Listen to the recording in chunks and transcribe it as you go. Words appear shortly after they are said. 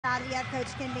Proud of Coach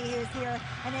Kennedy, who's here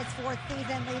in his 4th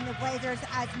season leading the Blazers.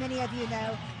 As many of you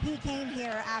know, he came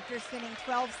here after spending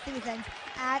 12 seasons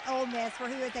at Ole Miss, where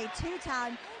he was a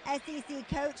 2-time SEC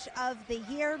Coach of the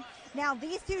Year. Now,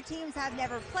 these two teams have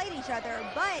never played each other,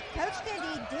 but Coach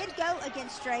Kennedy did go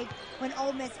against Drake when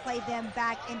Ole Miss played them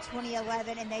back in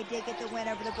 2011, and they did get the win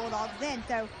over the Bulldogs then.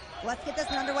 So let's get this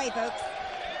one underway, folks.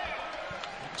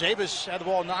 Davis had the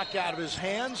ball knocked out of his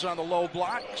hands on the low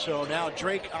block, so now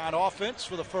Drake on offense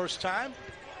for the first time.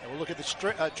 And we'll look at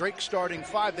the Drake starting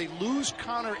 5. They lose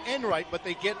Connor Enright, but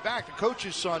they get back the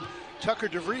coach's son, Tucker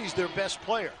DeVries, their best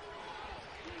player.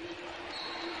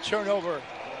 Turnover,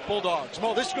 Bulldogs.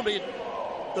 Mo, this is going to be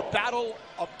the battle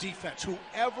of defense.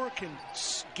 Whoever can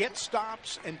get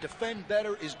stops and defend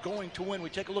better is going to win. We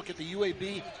take a look at the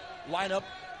UAB lineup,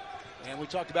 and we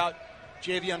talked about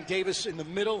Javion Davis in the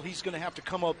middle. He's going to have to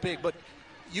come up big, but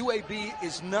UAB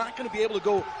is not going to be able to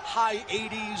go high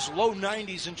 80s, low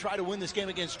 90s and try to win this game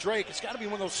against Drake. It's got to be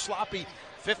one of those sloppy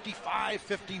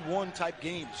 55-51 type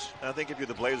games. I think if you're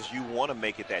the Blazers, you want to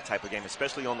make it that type of game,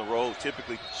 especially on the road.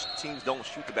 Typically, teams don't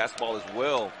shoot the basketball as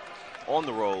well on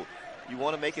the road. You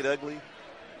want to make it ugly,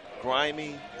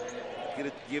 grimy,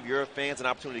 give your fans an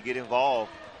opportunity to get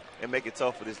involved and make it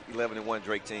tough for this 11-1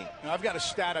 Drake team. Now, I've got a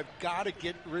stat. I've got to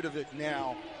get rid of it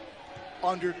now.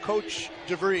 Under Coach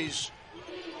DeVries,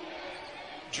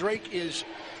 Drake is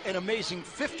an amazing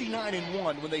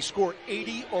 59-1 when they score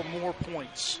 80 or more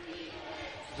points.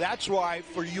 That's why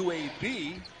for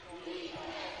UAB,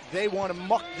 they want to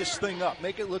muck this thing up,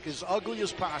 make it look as ugly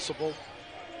as possible.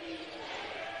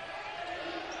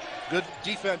 Good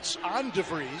defense on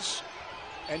DeVries,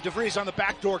 and DeVries on the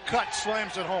backdoor cut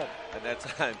slams it home. And that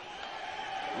time,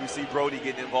 we see Brody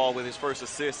getting involved with his first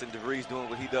assist, and DeVries doing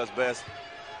what he does best,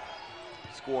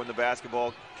 scoring the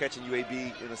basketball, catching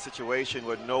UAB in a situation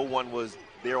where no one was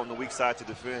there on the weak side to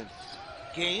defend.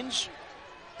 Gaines,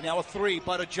 now a 3,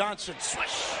 Butter Johnson,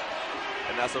 swish.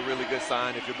 And that's a really good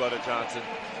sign if you're Butter Johnson.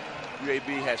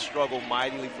 UAB has struggled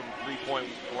mightily from three-point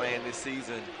land this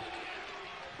season.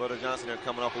 Butter Johnson there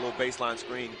coming off a little baseline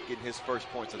screen, getting his first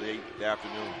points of the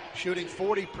afternoon. Shooting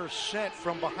 40%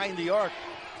 from behind the arc.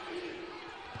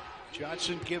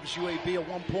 Johnson gives UAB a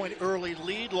 1-point early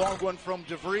lead. Long one from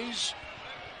DeVries.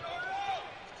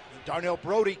 Darnell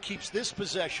Brody keeps this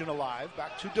possession alive.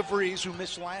 Back to DeVries, who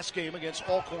missed last game against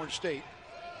Alcorn State.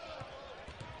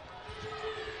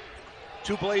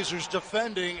 2 Blazers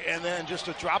defending, and then just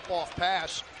a drop-off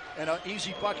pass and an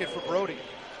easy bucket for Brody.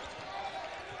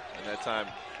 And that time,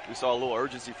 we saw a little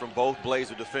urgency from both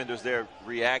Blazer defenders there,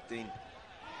 reacting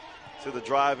to the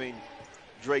driving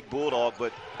Drake Bulldog,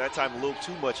 but that time a little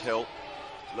too much help.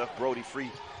 Left Brody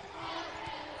free.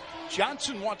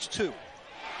 Johnson wants 2.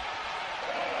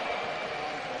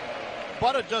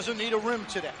 Butter doesn't need a rim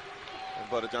today. And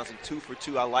Butter Johnson 2 for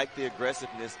 2. I like the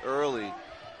aggressiveness early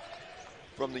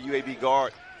from the UAB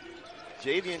guard.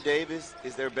 Javion Davis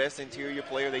is their best interior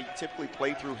player. They typically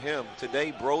play through him.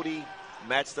 Today, Brody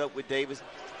matched up with Davis.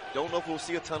 Don't know if we'll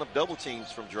see a ton of double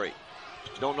teams from Drake.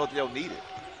 Don't know if they'll need it.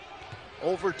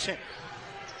 Overton.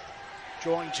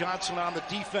 Drawing Johnson on the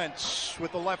defense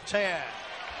with the left hand.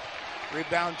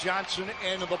 Rebound Johnson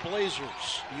and the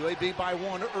Blazers. UAB by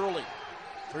 1 early.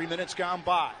 3 minutes gone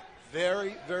by.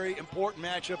 Very, very important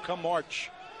matchup come March.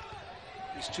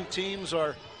 These two teams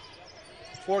are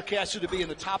forecasted to be in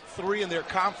the top 3 in their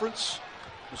conference.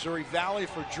 Missouri Valley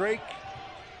for Drake.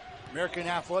 American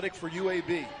Athletic for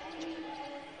UAB.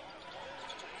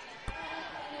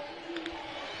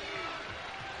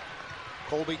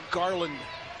 Colby Garland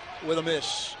with a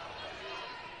miss.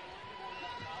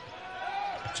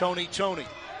 Tony.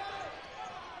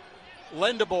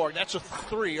 Lendeborg, that's a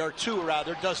 3, or 2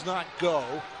 rather, does not go.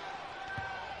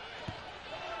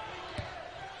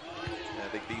 I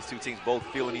think these two teams both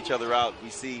feeling each other out.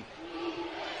 We see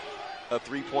a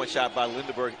 3-point shot by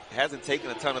Lindenberg. Hasn't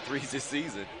taken a ton of threes this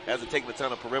season. Hasn't taken a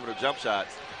ton of perimeter jump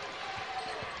shots.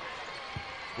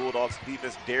 Bulldogs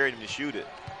defense daring him to shoot it.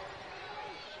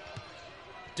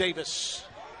 Davis.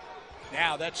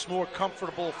 Now that's more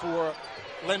comfortable for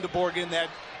Lendeborg in that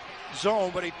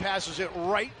zone, but he passes it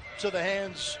right to the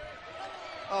hands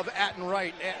of Atten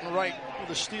Wright. Atten Wright with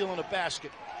a steal and a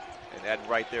basket. And Atten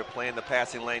Wright there playing the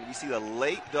passing lane. We see the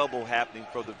late double happening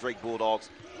for the Drake Bulldogs.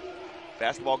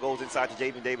 Basketball goes inside to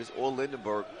Javion Davis or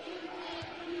Lindenberg.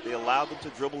 They allowed them to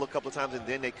dribble a couple of times, and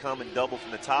then they come and double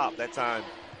from the top. That time,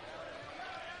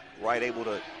 Wright able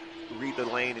to read the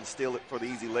lane and steal it for the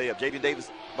easy layup. Javion Davis,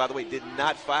 by the way, did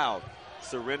not foul.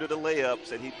 Surrendered the layup,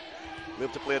 said he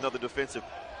lived to play another defensive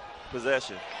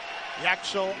possession.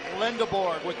 Yaxel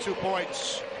Lendeborg with 2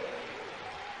 points.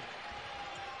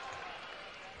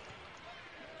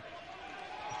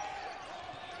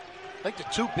 I think the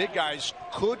two big guys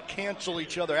could cancel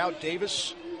each other out,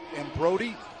 Davis and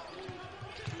Brody.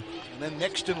 And then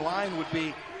next in line would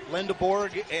be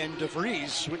Lindeborg and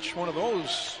DeVries. Which one of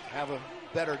those have a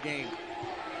better game?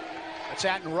 That's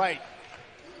Atten right.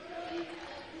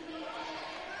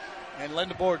 And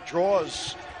Lindeborg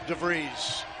draws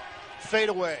DeVries. Fade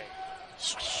away.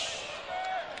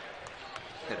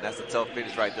 And that's a tough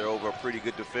finish right there over a pretty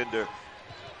good defender.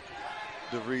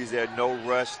 DeVries there, no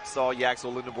rush. Saw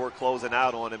Yaxel Lindeborg closing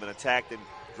out on him and attacked and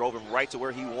drove him right to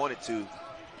where he wanted to.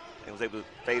 And was able to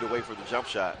fade away for the jump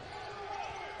shot.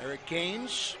 Eric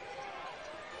Gaines.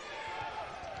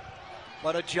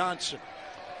 Butta Johnson.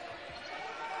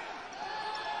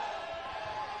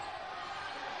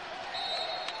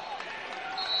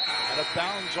 Out of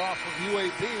bounds off of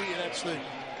UAB. That's the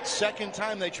second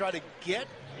time they try to get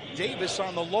Davis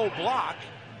on the low block.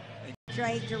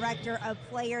 Drake, director of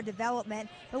player development.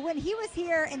 But when he was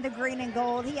here in the green and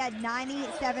gold, he had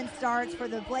 97 starts for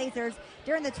the Blazers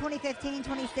during the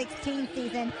 2015-2016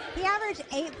 season. He averaged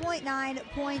 8.9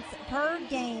 points per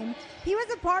game. He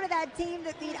was a part of that team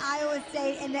that beat Iowa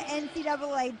State in the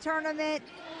NCAA tournament.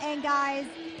 And guys,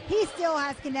 he still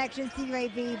has connections to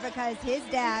UAB because his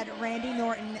dad, Randy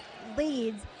Norton,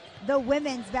 leads the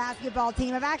women's basketball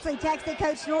team. I've actually texted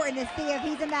Coach Norton to see if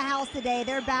he's in the house today.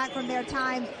 They're back from their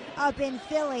time up in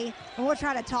Philly, and we'll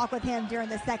try to talk with him during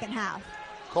the second half.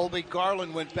 Colby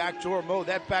Garland went backdoor. Mo,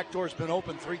 that backdoor's been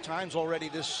open 3 times already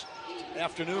this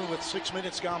afternoon with 6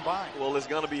 minutes gone by. Well, it's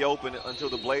going to be open until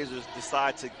the Blazers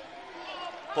decide to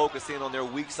focus in on their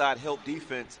weak side help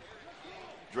defense.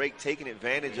 Drake taking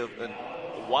advantage of a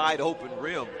wide open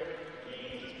rim.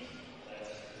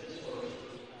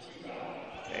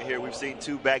 And here we've seen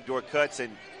 2 backdoor cuts,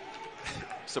 and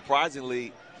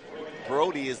surprisingly,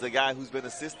 Brody is the guy who's been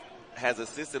has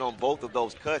assisted on both of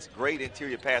those cuts. Great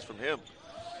interior pass from him.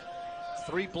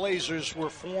 3 Blazers were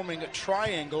forming a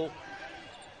triangle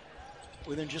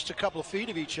within just a couple of feet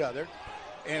of each other,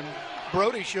 and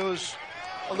Brody shows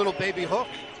a little baby hook.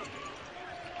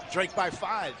 Drake by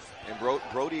 5. And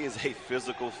Brody is a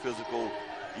physical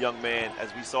young man.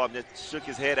 As we saw him, that shook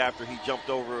his head after he jumped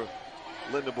over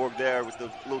Lindeborg there with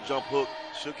the little jump hook.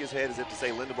 Shook his head as if to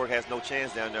say Lindeborg has no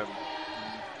chance down there.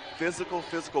 Physical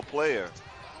player.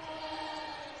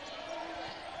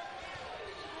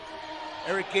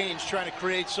 Eric Gaines trying to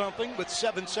create something with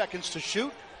 7 seconds to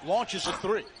shoot. Launches a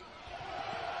 3.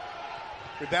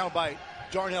 Rebound by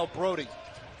Darnell Brody.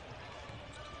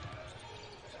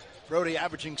 Brody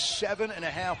averaging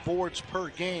 7.5 boards per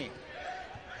game.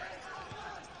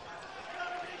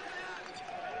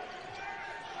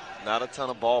 Not a ton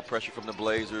of ball pressure from the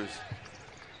Blazers.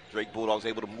 Drake Bulldogs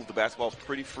able to move the basketball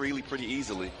pretty freely, pretty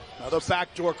easily. Another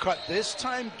backdoor cut. This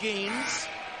time Gaines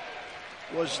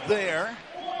was there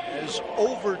as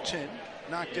Overton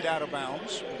knocked it out of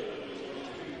bounds.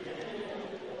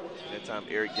 That time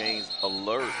Eric Gaines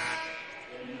alert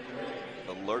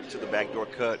to the backdoor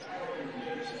cut.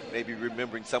 Maybe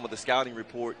remembering some of the scouting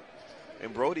report.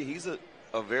 And Brody, he's a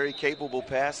very capable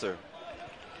passer.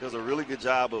 He does a really good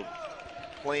job of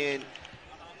playing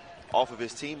off of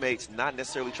his teammates, not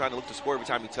necessarily trying to look to score every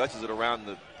time he touches it around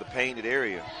the painted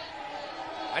area.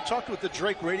 I talked with the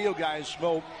Drake radio guys,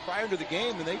 Mo, prior to the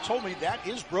game, and they told me that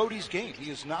is Brody's game.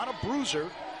 He is not a bruiser,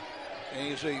 and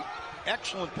he's an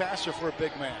excellent passer for a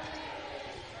big man.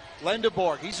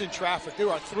 Lindeborg, he's in traffic. There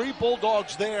are 3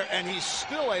 Bulldogs there, and he's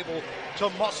still able to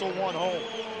muscle one home.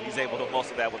 He's able to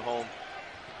muscle that one home.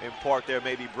 In part there,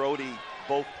 maybe Brody,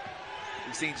 both.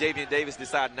 We've seen Javian Davis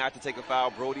decide not to take a foul.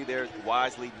 Brody there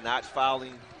wisely not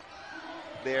fouling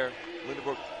there.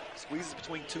 Lindeborg squeezes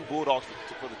between 2 Bulldogs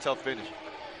for the tough finish.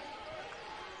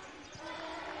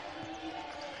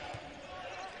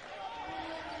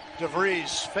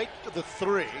 DeVries faked the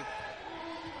 3.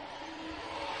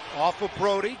 Off of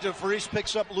Brody, DeVries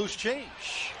picks up loose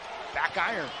change. Back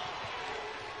iron.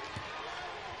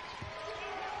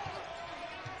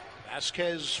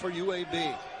 Vasquez for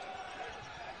UAB.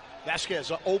 Vasquez,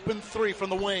 an open 3 from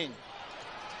the wing.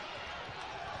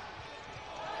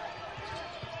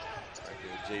 Right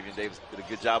there, Javian Davis did a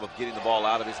good job of getting the ball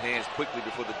out of his hands quickly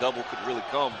before the double could really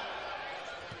come.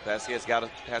 Vasquez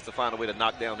has to find a way to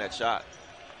knock down that shot.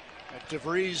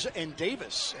 DeVries and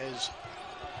Davis as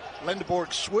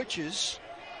Lindeborg switches.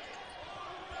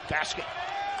 Basket.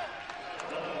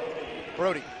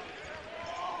 Brody.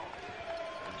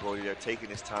 And Brody there taking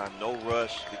his time, no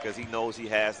rush, because he knows he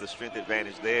has the strength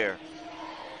advantage there.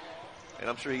 And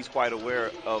I'm sure he's quite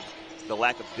aware of the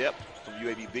lack of depth from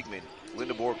UAB big men.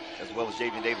 Lindeborg, as well as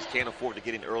Javian Davis, can't afford to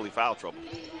get in early foul trouble.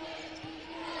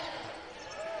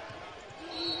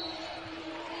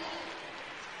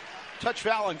 Touch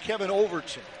foul on Kevin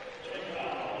Overton.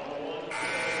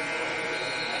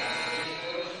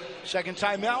 Second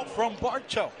timeout from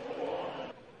Bartow.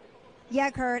 Yeah,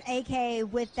 Kurt, AK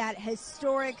with that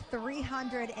historic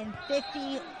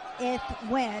 350th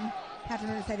win. Have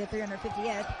to say the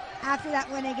 350th. After that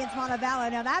win against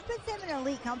Montevallo. Now that puts him in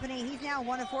elite company. He's now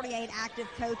one of 48 active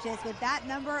coaches with that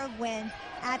number of wins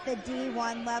at the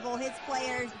D1 level. His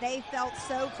players, they felt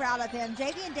so proud of him.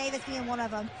 Javian Davis being one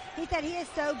of them. He said he is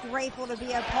so grateful to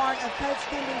be a part of Coach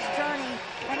Kenby's journey.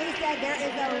 And he said there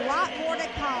is a lot more to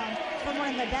come from one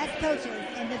of the best coaches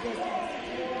in the business.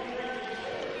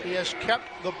 He has kept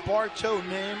the Bartow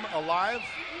name alive.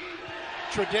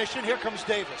 Tradition. Here comes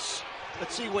Davis.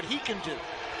 Let's see what he can do.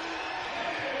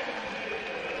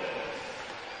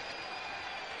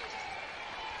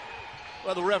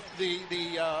 Well,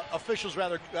 the officials,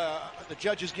 rather, the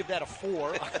judges give that a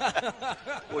 4.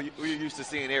 Well, we're used to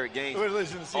seeing Eric Gaines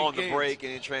on the break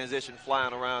and in transition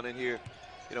flying around in here.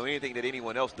 You know, anything that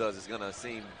anyone else does is going to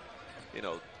seem, you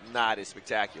know, not as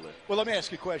spectacular. Well, let me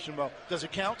ask you a question, Mo. Does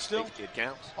it count still? It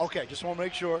counts. Okay, just want to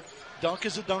make sure. Dunk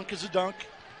is a dunk is a dunk.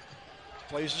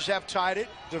 Blazers have tied it.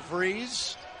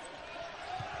 DeVries.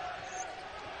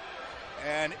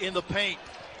 And in the paint.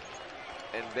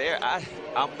 And there,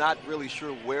 I'm not really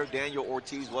sure where Daniel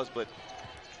Ortiz was, but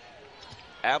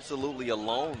absolutely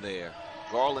alone there.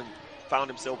 Garland found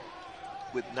himself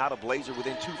with not a Blazer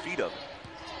within 2 feet of him.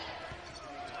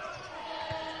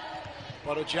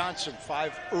 Butter Johnson,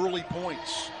 5 early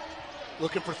points.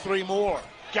 Looking for 3 more.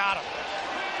 Got him.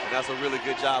 And that's a really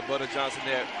good job, Butter Johnson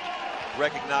there,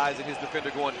 recognizing his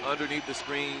defender going underneath the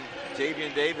screen.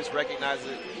 Javian Davis recognizes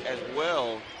it as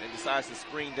well and decides to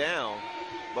screen down.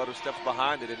 Butter steps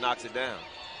behind it and knocks it down.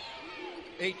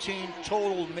 18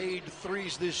 total made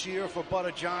threes this year for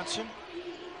Butter Johnson.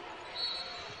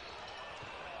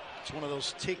 It's one of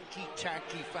those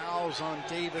ticky-tacky fouls on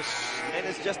Davis. And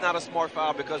it's just not a smart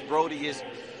foul because Brody is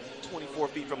 24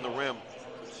 feet from the rim.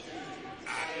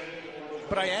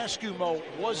 But I ask you, Mo,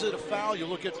 was it a foul? You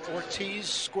look at Ortiz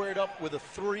squared up with a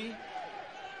 3.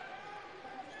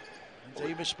 And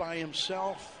Davis by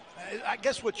himself. I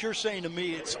guess what you're saying to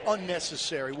me, it's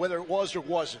unnecessary, whether it was or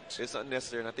wasn't. It's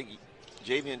unnecessary, and I think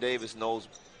Javian Davis knows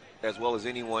as well as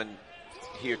anyone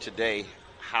here today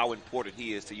how important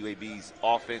he is to UAB's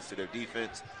offense, to their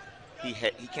defense. He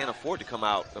can't afford to come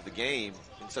out of the game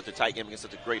in such a tight game against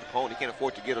such a great opponent. He can't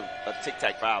afford to get a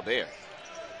tic-tac foul there.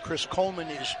 Chris Coleman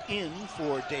is in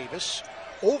for Davis.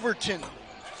 Overton,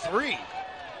 3.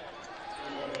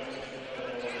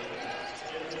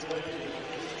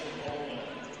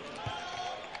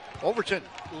 Overton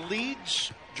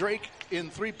leads Drake in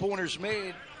 3-pointers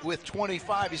made with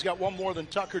 25. He's got 1 more than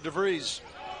Tucker DeVries.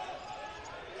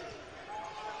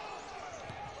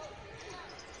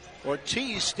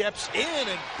 Ortiz steps in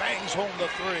and bangs home the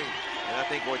 3. And I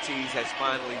think Ortiz has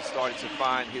finally started to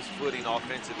find his footing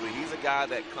offensively. He's a guy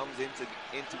that comes into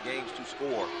games to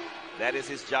score. That is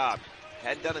his job.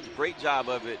 Hadn't done a great job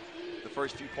of it the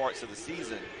first few parts of the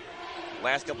season.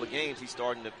 Last couple of games, he's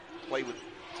starting to play with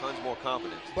tons more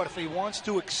confidence. But if he wants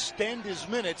to extend his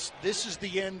minutes, this is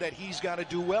the end that he's got to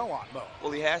do well on, Mo.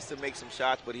 Well, he has to make some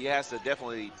shots, but he has to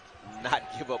definitely not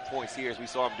give up points here, as we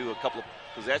saw him do a couple of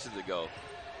possessions ago.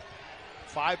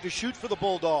 5 to shoot for the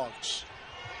Bulldogs.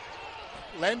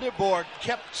 Lenderborg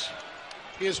kept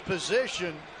his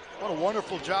position. What a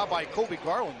wonderful job by Kobe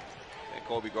Garland. And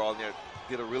Kobe Garland there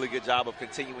did a really good job of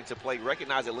continuing to play.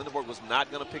 Recognized that Lenderborg was not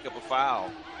going to pick up a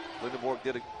foul.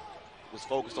 Lenderborg was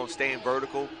focused on staying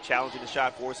vertical, challenging the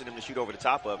shot, forcing him to shoot over the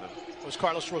top of him. It was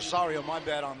Carlos Rosario, my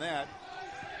bad on that.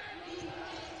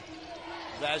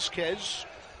 Vasquez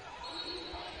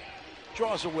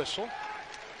draws a whistle.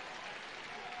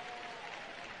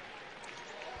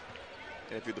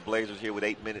 And if you're the Blazers here with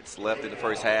 8 minutes left in the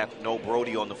first half, no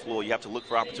Brody on the floor, you have to look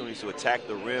for opportunities to attack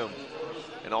the rim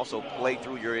and also play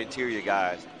through your interior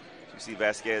guys. You see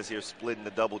Vasquez here splitting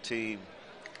the double team,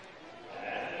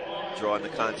 drawing the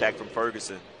contact from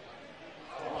Ferguson.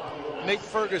 Nate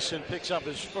Ferguson picks up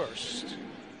his first.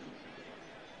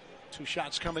 2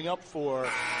 shots coming up for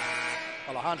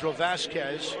Alejandro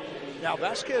Vasquez. Now,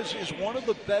 Vasquez is one of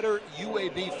the better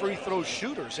UAB free throw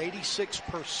shooters,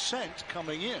 86%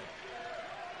 coming in.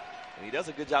 And he does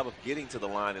a good job of getting to the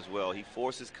line as well. He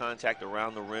forces contact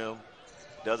around the rim,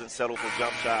 doesn't settle for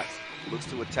jump shots, looks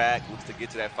to attack, looks to get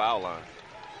to that foul line.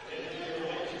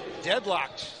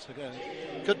 Deadlocked.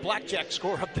 Good blackjack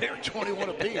score up there, 21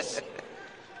 apiece.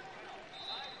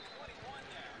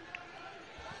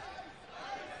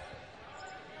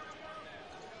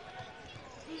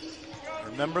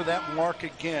 Remember that mark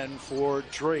again for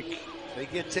Drake. They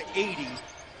get to 80.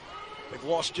 They've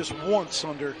lost just once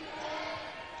under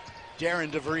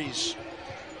Darren DeVries.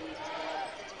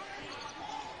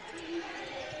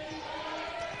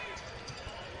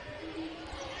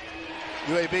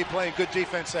 UAB playing good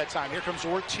defense that time. Here comes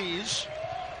Ortiz.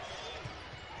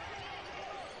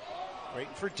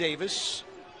 Waiting for Davis.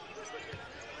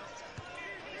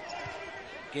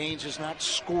 Gaines has not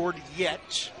scored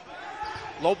yet.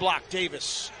 Low block,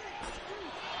 Davis.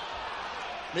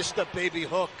 Missed the baby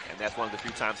hook. And that's one of the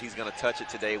few times he's going to touch it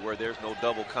today where there's no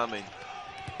double coming.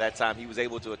 That time he was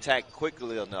able to attack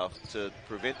quickly enough to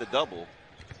prevent the double.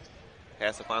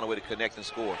 Has to find a way to connect and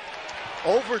score.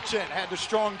 Overton had the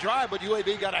strong drive, but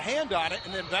UAB got a hand on it,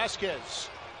 and then Vasquez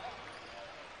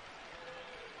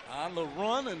on the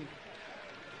run, and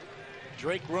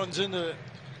Drake runs into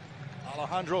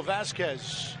Alejandro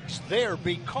Vasquez. He's there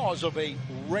because of a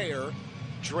rare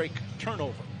Drake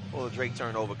turnover. Well, the Drake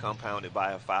turnover compounded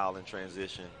by a foul in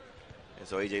transition. And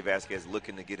so A.J. Vasquez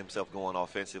looking to get himself going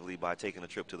offensively by taking a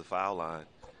trip to the foul line.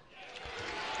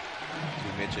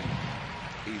 As we mentioned,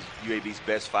 he's UAB's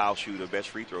best foul shooter, best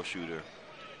free throw shooter.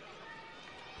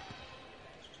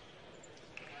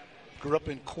 Grew up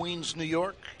in Queens, New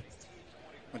York.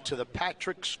 Went to the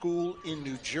Patrick School in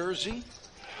New Jersey.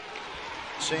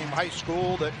 Same high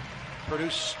school that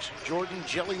produced Jordan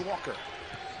Jelly Walker.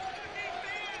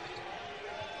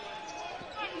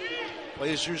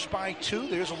 Blazers by 2.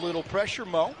 There's a little pressure,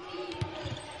 Mo.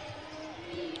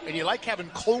 And you like having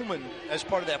Coleman as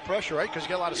part of that pressure, right? Because you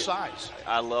got a lot of size.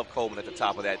 I love Coleman at the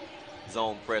top of that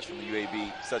zone press from the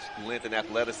UAB. Such length and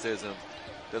athleticism.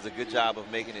 Does a good job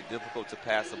of making it difficult to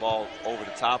pass the ball over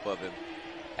the top of him.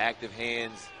 Active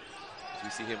hands. As we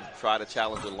see him try to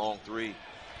challenge a long three.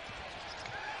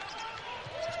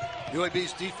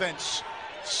 UAB's defense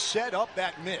set up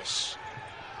that miss.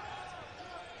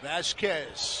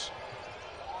 Vasquez.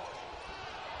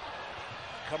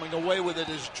 Coming away with it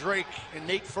is Drake and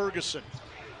Nate Ferguson.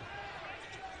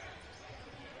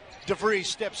 DeVries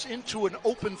steps into an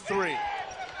open three.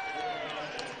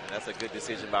 That's a good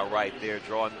decision by Wright there,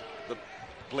 drawing the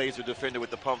Blazer defender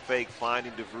with the pump fake,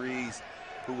 finding DeVries,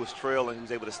 who was trailing, who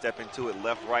was able to step into it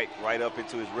left, right up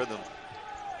into his rhythm.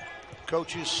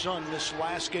 Coach's son missed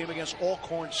last game against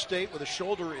Alcorn State with a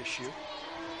shoulder issue.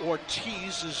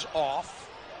 Ortiz is off.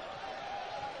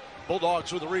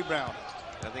 Bulldogs with a rebound.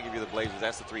 I think if you're the Blazers,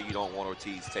 that's the three you don't want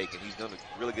Ortiz taking. He's done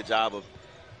a really good job of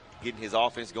getting his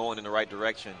offense going in the right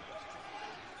direction.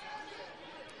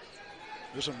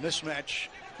 There's a mismatch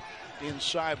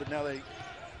inside, but now they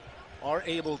are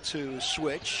able to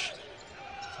switch.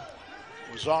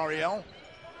 Rosario.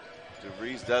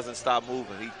 DeVries doesn't stop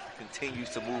moving. He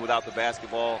continues to move without the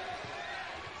basketball.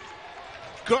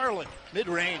 Garland,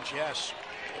 mid-range, yes.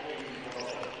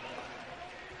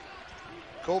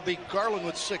 Colby Garland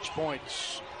with 6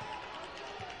 points.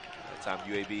 That time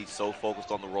UAB so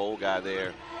focused on the roll guy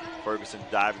there. Ferguson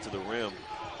diving to the rim.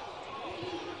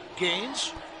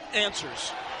 Gaines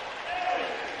answers.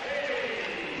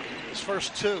 His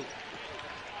first 2.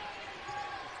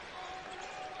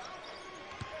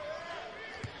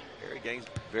 Harry Gaines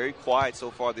very quiet so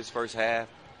far this first half.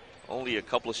 Only a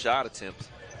couple of shot attempts.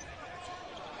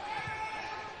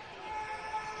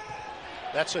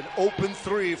 That's an open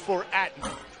 3 for Atten.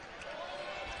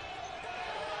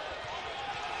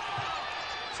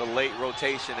 It's a late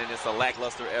rotation, and it's a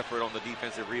lackluster effort on the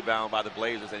defensive rebound by the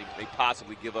Blazers, and they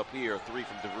possibly give up here. A 3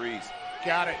 from DeVries.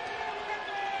 Got it.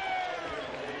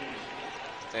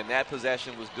 And that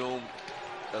possession was doomed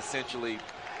essentially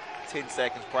 10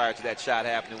 seconds prior to that shot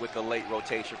happening with the late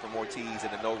rotation from Ortiz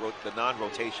and the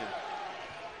non-rotation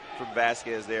from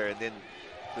Vasquez there. And then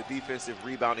the defensive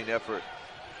rebounding effort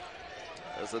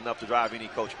was enough to drive any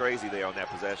coach crazy there on that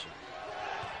possession.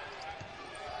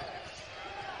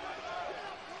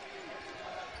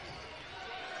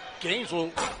 Gaines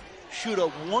will shoot a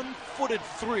one-footed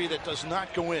 3 that does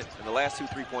not go in. And the last 2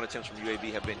 3-point attempts from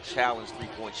UAB have been challenged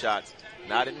 3-point shots,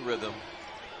 not in rhythm.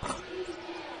 And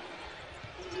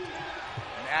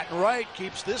Atten Wright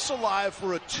keeps this alive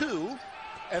for a 2,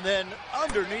 and then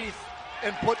underneath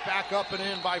and put back up and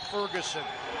in by Ferguson.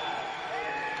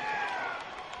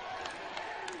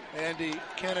 Andy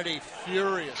Kennedy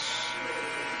furious.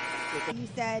 You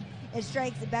said is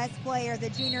Drake's best player. The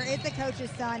junior is the coach's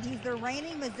son. He's the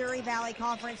reigning Missouri Valley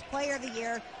Conference Player of the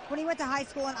Year. When he went to high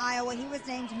school in Iowa, he was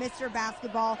named Mr.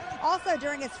 Basketball. Also,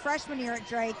 during his freshman year at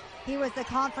Drake, he was the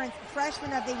Conference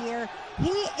Freshman of the Year.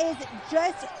 He is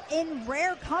just in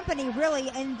rare company, really,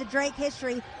 in the Drake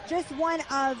history. Just one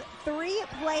of 3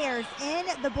 players in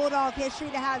the Bulldog history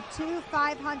to have 2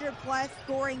 500-plus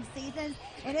scoring seasons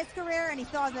in his career, and he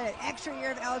still has an extra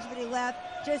year of eligibility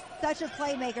left. Just such a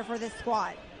playmaker for this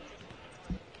squad.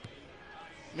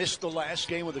 Missed the last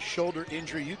game with a shoulder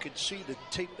injury. You can see the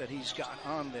tape that he's got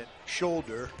on that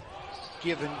shoulder.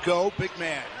 Give and go. Big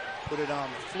man put it on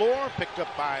the floor. Picked up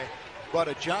by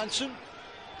Budda Johnson.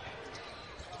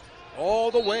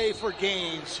 All the way for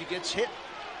Gaines. He gets hit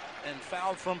and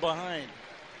fouled from behind.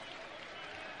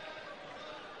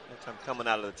 That time coming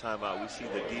out of the timeout, we see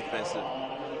the defensive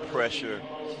pressure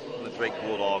from the Drake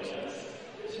Bulldogs.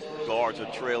 Guards are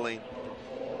trailing,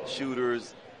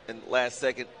 shooters, and last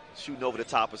second shooting over the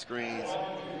top of screens.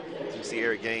 You see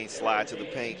Eric Gaines slide to the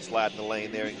paint, slide in the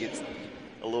lane there and gets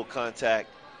a little contact.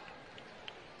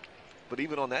 But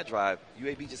even on that drive,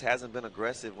 UAB just hasn't been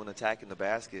aggressive when attacking the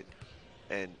basket.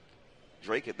 And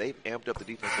Drake, they've amped up the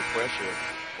defensive pressure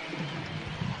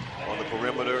on the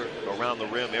perimeter, around the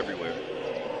rim, everywhere.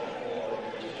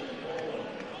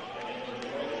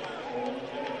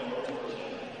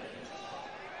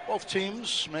 Both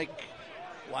teams make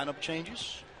lineup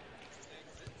changes.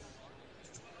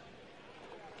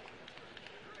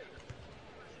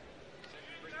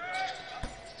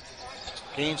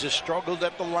 Gaines has struggled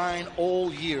at the line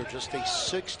all year, just a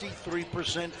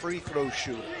 63% free throw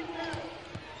shooter.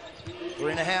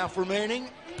 3.5 remaining,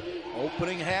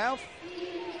 opening half.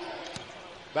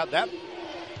 About that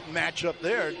matchup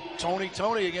there, Tony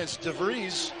against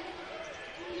DeVries.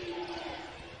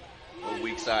 A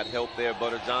weak side help there.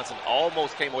 Butter Johnson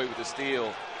almost came away with the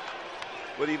steal.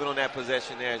 But even on that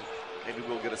possession there, maybe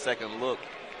we'll get a second look.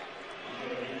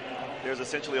 There's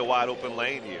essentially a wide open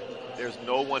lane here. There's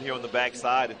no one here on the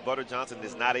backside. If Butter Johnson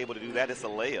is not able to do that, it's a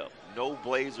layup. No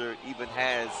Blazer even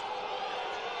has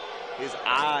his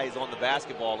eyes on the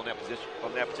basketball on that position,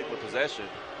 on that particular possession.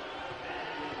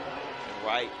 And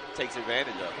Wright takes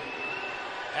advantage of it.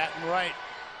 Hatton Wright,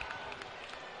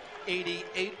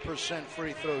 88%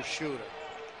 free throw shooter.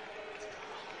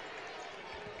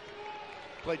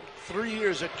 Played 3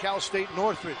 years at Cal State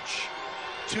Northridge,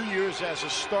 2 years as a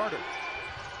starter.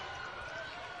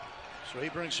 So he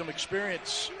brings some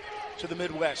experience to the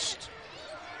Midwest.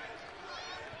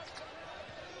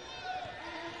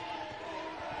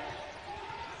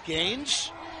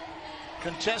 Gaines,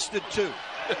 contested 2.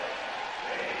 And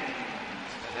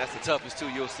that's the toughest 2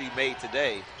 you'll see made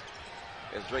today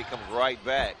as Drake comes right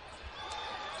back.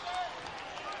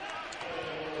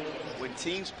 When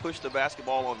teams push the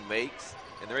basketball on makes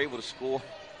and they're able to score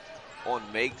on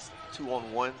makes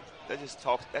 2-on-1,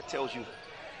 that tells you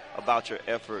about your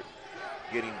effort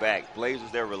getting back. Blazers,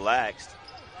 they're relaxed.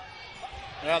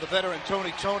 Now the veteran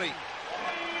Tony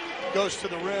goes to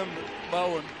the rim,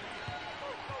 Mo, and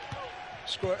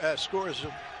scores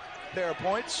a pair of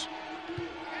points.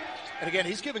 And again,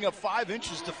 he's giving up 5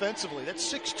 inches defensively. That's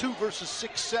 6'2" versus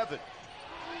 6'7".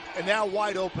 And now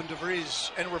wide open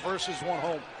DeVries and reverses one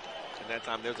home. And that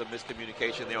time there's a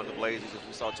miscommunication there on the Blazers as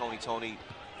we saw Tony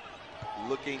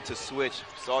looking to switch.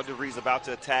 Saw DeVries about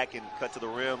to attack and cut to the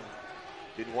rim.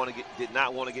 Did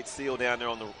not want to get sealed down there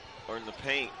in the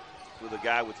paint with a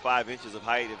guy with 5 inches of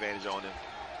height advantage on him.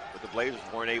 But the Blazers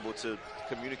weren't able to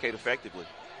communicate effectively.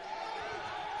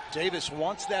 Davis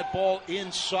wants that ball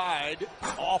inside,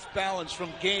 off balance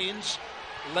from Gaines.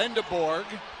 Lendeborg.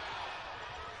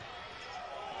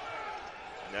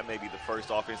 And that may be the first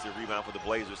offensive rebound for the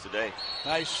Blazers today.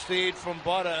 Nice feed from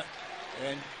Butter.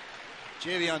 And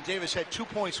Javion Davis had 2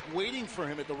 points waiting for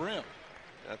him at the rim.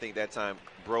 I think that time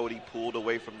Brody pulled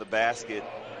away from the basket.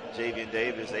 Javion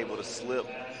Davis able to slip.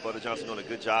 Butter Johnson doing a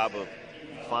good job of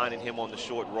finding him on the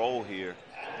short roll here.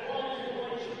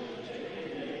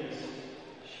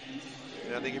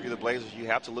 And I think if you're the Blazers, you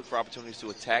have to look for opportunities to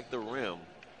attack the rim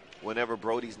whenever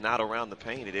Brody's not around the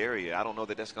painted area. I don't know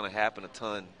that that's going to happen a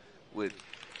ton with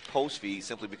post feed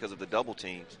simply because of the double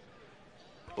teams.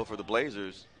 But for the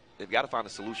Blazers, they've got to find a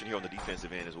solution here on the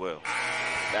defensive end as well.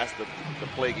 That's the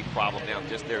plaguing problem now,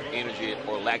 just their energy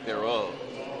or lack thereof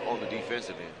on the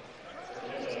defensive end.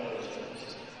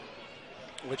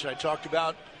 Which I talked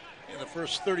about in the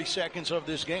first 30 seconds of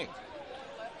this game.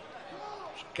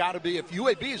 It's got to be, if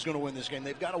UAB is going to win this game,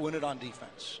 they've got to win it on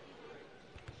defense.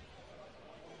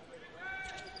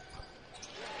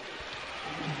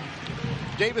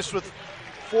 Davis with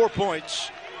 4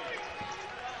 points.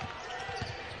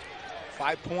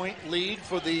 5-point lead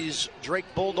for these Drake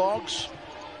Bulldogs.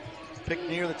 Picked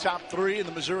near the top 3 in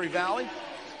the Missouri Valley.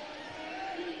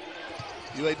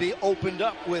 UAB opened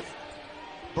up with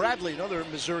Bradley, another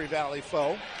Missouri Valley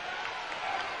foe.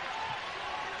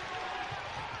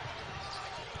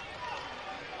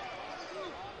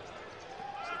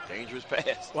 It's a dangerous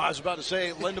pass. Well, I was about to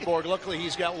say, Lendeborg, luckily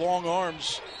he's got long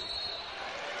arms.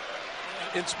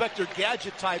 Inspector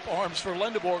Gadget type arms for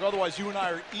Lendeborg. Otherwise, you and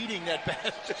I are eating that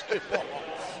basketball.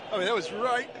 I mean, that was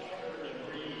right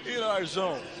in our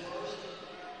zone.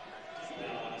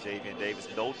 Javion Davis,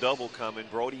 no double coming.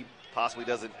 Brody possibly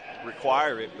doesn't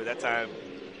require it, but that time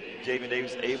Javion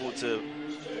Davis able to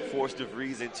force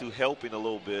DeVries into helping a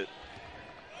little bit.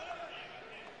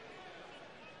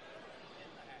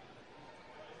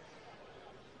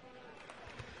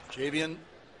 Javian,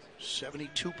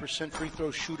 72% free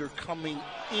throw shooter coming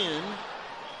in.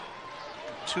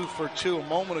 2 for 2 a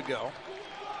moment ago.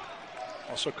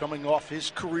 Also coming off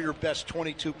his career best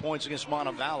 22 points against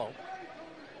Montevallo.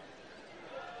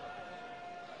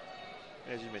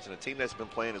 As you mentioned, a team that's been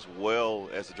playing as well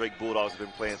as the Drake Bulldogs have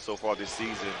been playing so far this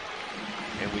season.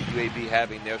 And with UAB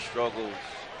having their struggles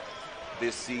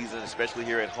this season, especially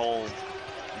here at home,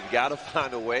 you've got to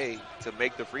find a way to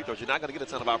make the free throws. You're not going to get a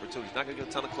ton of opportunities. You're not going to get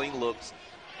a ton of clean looks.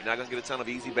 You're not going to get a ton of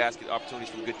easy basket opportunities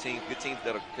from good teams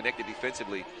that are connected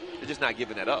defensively. They're just not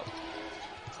giving that up.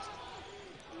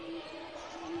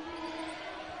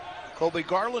 Colby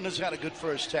Garland has had a good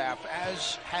first half,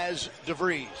 as has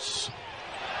DeVries.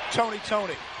 Tony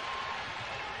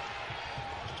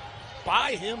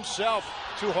by himself,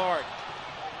 too hard.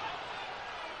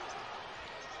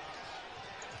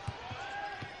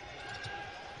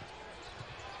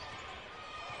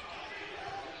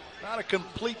 Not a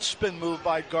complete spin move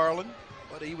by Garland,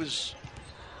 but he was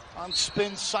on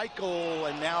spin cycle,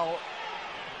 and now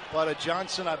Butta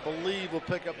Johnson, I believe, will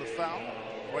pick up the foul,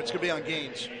 or it's going to be on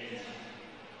Gaines.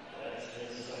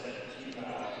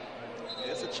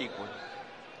 It's a cheap one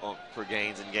for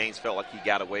Gaines, and Gaines felt like he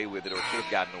got away with it or should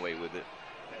have gotten away with it.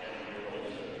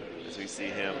 As we see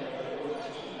him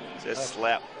just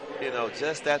slap,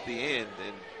 just at the end.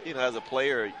 And, as a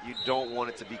player, you don't want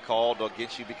it to be called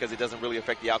against you because it doesn't really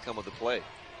affect the outcome of the play.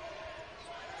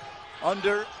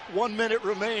 Under 1 minute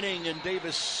remaining, and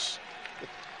Davis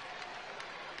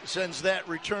sends that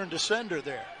return to sender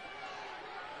there.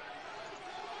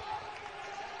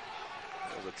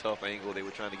 That was a tough angle. They were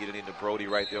trying to get it into Brody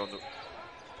right there on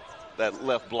that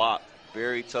left block.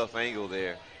 Very tough angle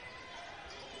there.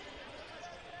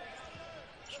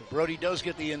 So Brody does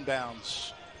get the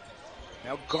inbounds.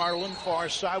 Now Garland, far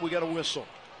side. We got a whistle.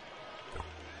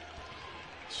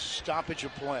 Stoppage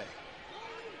of play.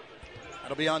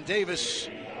 That'll be on Davis.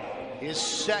 His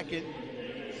second.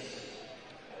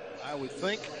 I would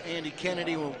think Andy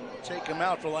Kennedy will take him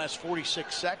out for the last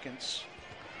 46 seconds.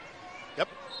 Yep.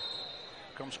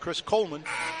 Comes Chris Coleman.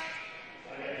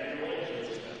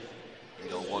 You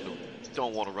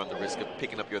don't want to run the risk of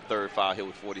picking up your third foul here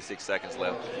with 46 seconds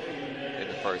left in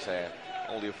the first half.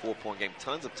 Only a 4-point game.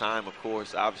 Tons of time, of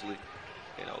course. Obviously,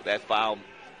 that foul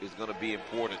is going to be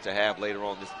important to have later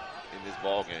on in this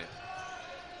ball game.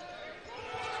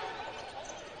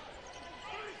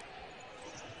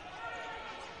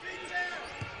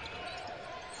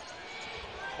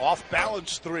 Off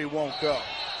balance three won't go.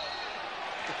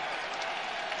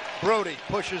 Brody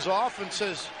pushes off and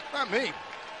says, not me.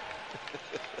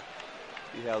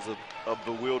 He has a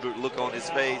bewildered look on his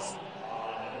face.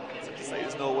 So to say,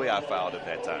 there's no way I fouled at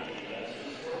that time.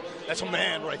 That's a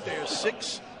man right there.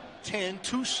 6'10",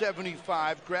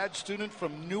 275, grad student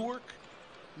from Newark,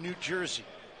 New Jersey.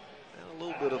 And a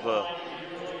little bit of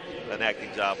an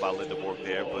acting job by Lindenborg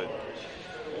there, but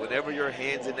whenever your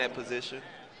hand's in that position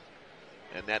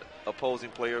and that opposing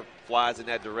player flies in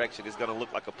that direction, it's going to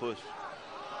look like a push.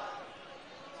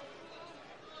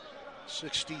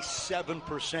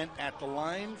 67% at the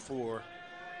line for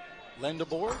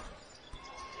Lindenborg.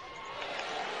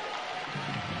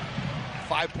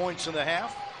 5 points in the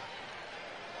half.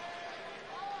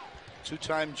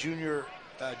 Two-time junior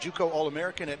JUCO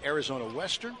All-American at Arizona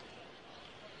Western.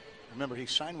 Remember, he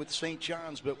signed with St.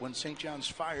 John's, but when St. John's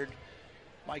fired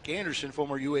Mike Anderson,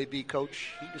 former UAB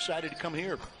coach, he decided to come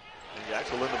here. And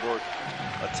Axel Lindenborg,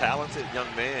 a talented young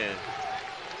man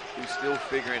who's still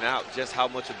figuring out just how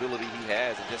much ability he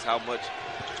has and just how much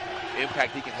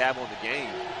impact he can have on the game.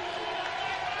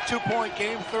 2-point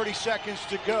game, 30 seconds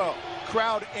to go.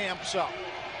 Crowd amps up.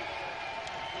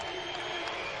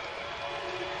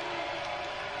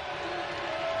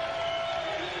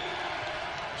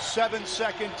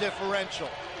 Seven-second differential.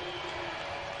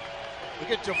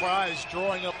 Look at DeVries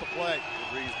drawing up the play.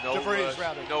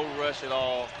 No rush at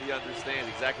all. He understands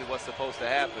exactly what's supposed to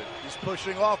happen. He's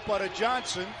pushing off Butta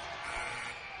Johnson.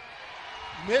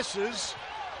 Misses.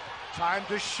 Time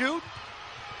to shoot.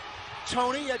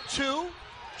 Tony at 2.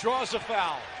 Draws a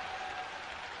foul.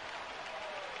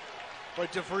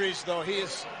 But DeVries, though,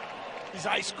 he's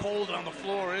ice cold on the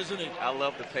floor, isn't he? I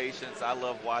love the patience. I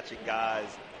love watching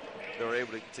guys that are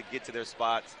able to get to their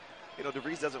spots.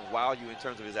 DeVries doesn't wow you in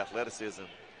terms of his athleticism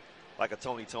like a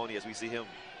Tony as we see him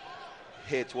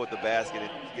head toward the basket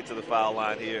and get to the foul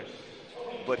line here.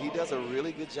 But he does a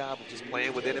really good job of just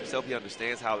playing within himself. He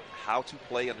understands how to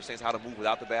play, understands how to move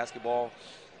without the basketball.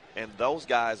 And those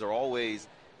guys are always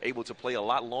able to play a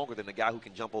lot longer than the guy who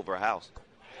can jump over a house.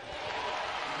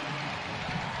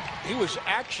 He was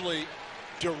actually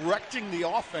directing the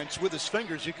offense with his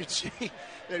fingers. You could see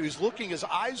that he was looking, his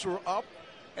eyes were up,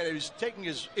 And he was taking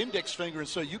his index finger and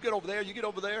said, you get over there, you get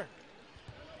over there.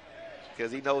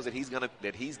 Because he knows that he's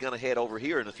gonna head over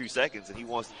here in a few seconds, and he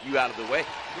wants you out of the way.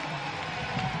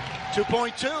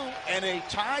 2.2 and a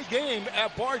tie game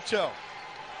at Bartow.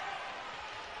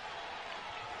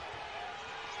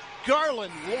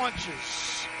 Garland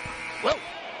launches.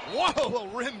 Whoa, a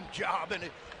rim job in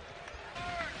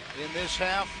this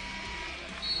half.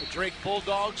 The Drake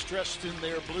Bulldogs, dressed in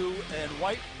their blue and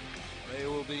white, they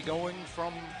will be going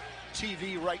from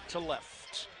TV right to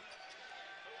left.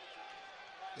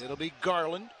 It'll be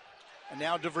Garland, and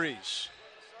now DeVries.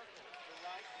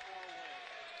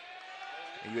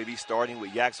 UAB starting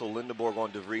with Yaxel Lindenborg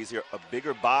on DeVries here, a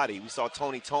bigger body. We saw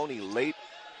Tony late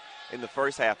in the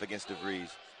first half against DeVries.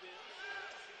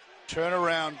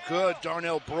 Turnaround, good.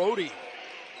 Darnell Brody.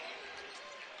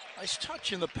 Nice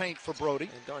touch in the paint for Brody.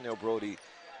 And Darnell Brody,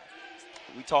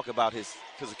 we talk about his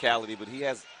physicality, but he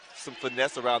has some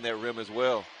finesse around that rim as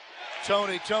well.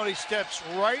 Tony steps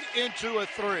right into a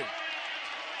three.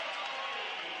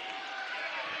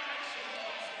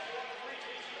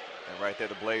 And right there,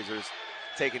 the Blazers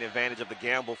taking advantage of the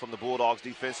gamble from the Bulldogs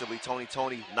defensively.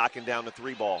 Tony knocking down the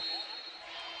three ball.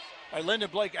 Lyndon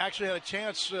Blake actually had a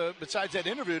chance, besides that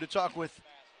interview, to talk with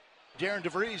Darren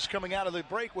DeVries coming out of the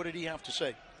break. What did he have to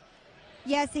say?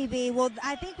 Yes, EB. Well,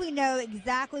 I think we know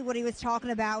exactly what he was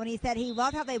talking about when he said he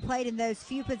loved how they played in those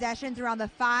few possessions around the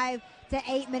 5 to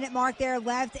 8 minute mark there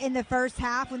left in the first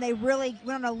half when they really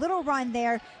went on a little run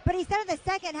there. But he said in the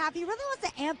second half he really wants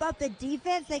to amp up the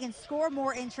defense. They can score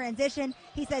more in transition.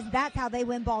 He says that's how they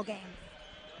win ball games.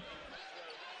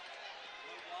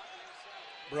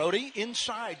 Brody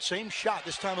inside, same shot,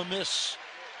 this time a miss.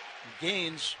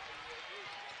 Gaines,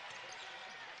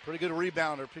 pretty good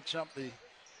rebounder, picks up the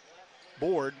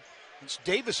board. It's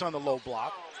Davis on the low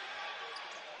block.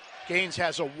 Gaines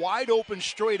has a wide open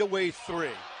straightaway three.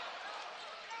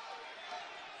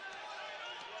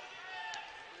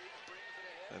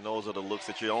 And those are the looks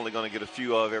that you're only going to get a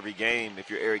few of every game if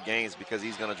you're Eric Gaines, because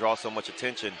he's going to draw so much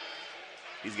attention.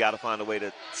 He's got to find a way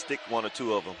to stick one or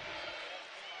two of them.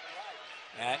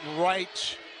 At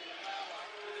right,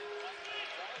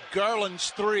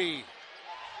 Garland's three.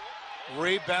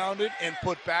 Rebounded and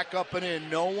put back up and in.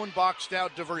 No one boxed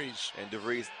out DeVries.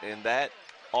 And that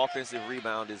offensive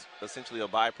rebound is essentially a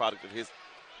byproduct of his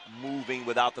moving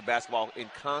without the basketball in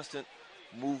constant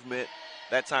movement.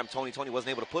 That time, Tony wasn't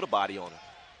able to put a body on him.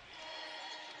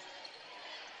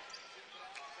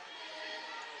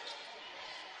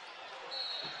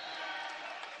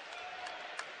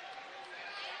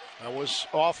 That was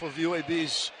off of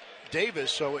UAB's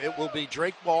Davis, so it will be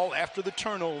Drake ball after the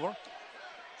turnover.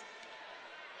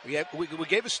 We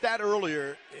gave a stat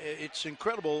earlier. It's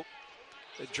incredible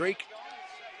that Drake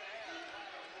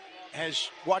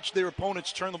has watched their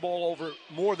opponents turn the ball over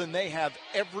more than they have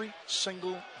every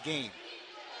single game.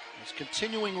 It's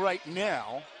continuing right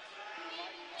now.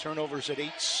 Turnovers at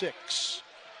 8-6.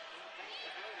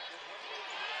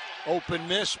 Open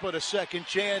miss, but a second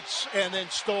chance, and then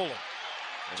stolen.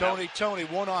 And Tony,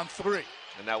 1 on 3.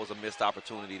 And that was a missed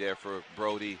opportunity there for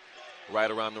Brody.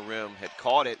 Right around the rim, had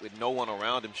caught it with no one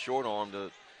around him, short-armed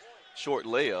a short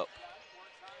layup.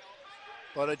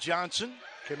 But Johnson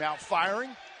came out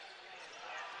firing.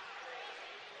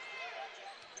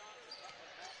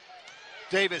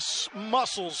 Davis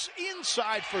muscles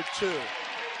inside for 2.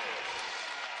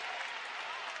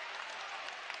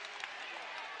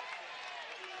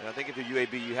 And I think if you're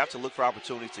UAB, you have to look for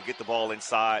opportunities to get the ball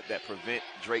inside that prevent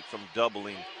Drake from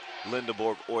doubling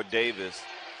Lindenborg or Davis.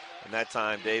 And that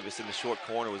time, Davis in the short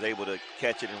corner was able to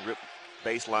catch it and rip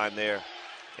baseline there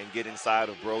and get inside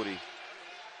of Brody.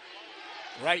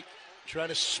 Right, trying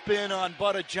to spin on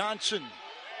Butta Johnson.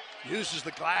 Uses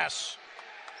the glass.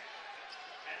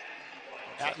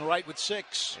 Atten Wright with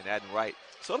 6. And Atten Wright,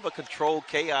 sort of a controlled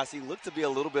chaos. He looked to be a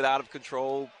little bit out of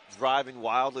control, driving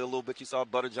wildly a little bit. You saw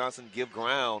Butta Johnson give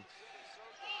ground,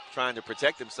 trying to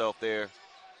protect himself there.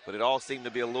 But it all seemed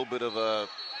to be a little bit of a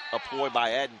ploy by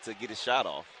Atten to get his shot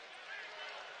off.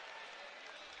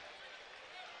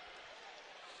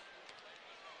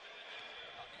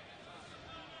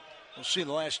 We'll see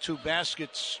the last 2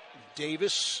 baskets.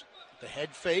 Davis, the head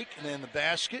fake, and then the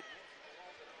basket.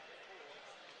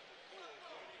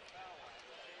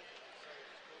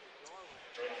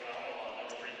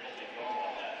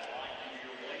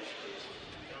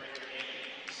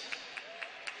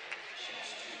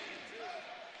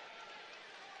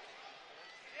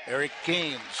 Eric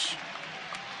Gaines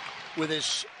with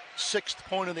his 6th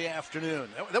point of the afternoon.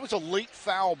 That was a late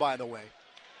foul, by the way.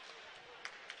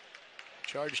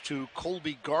 Charge to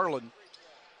Colby Garland.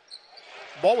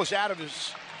 Ball was out of his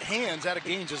hands, out of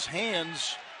Gaines's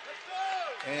hands.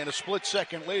 And a split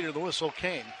second later, the whistle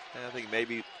came. And I think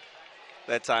maybe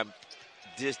that time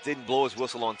just didn't blow his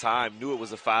whistle on time, knew it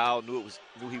was a foul, knew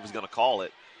he was going to call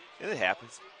it, and it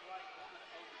happens.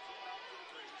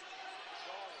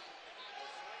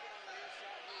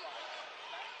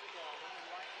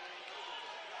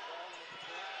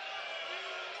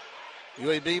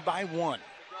 UAB by 1.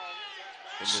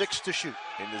 6 to shoot.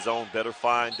 In the zone, better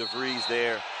find DeVries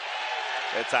there.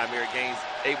 That time Eric Gaines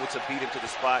able to beat him to the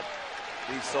spot.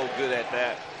 He's so good at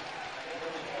that.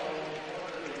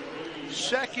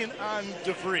 Second on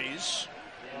DeVries.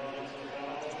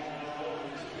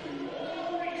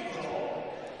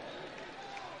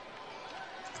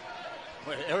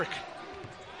 Well, Eric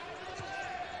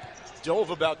dove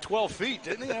about 12 feet,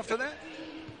 didn't he, after that?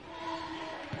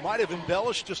 Might have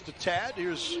embellished just a tad.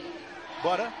 Here's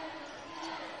Butta.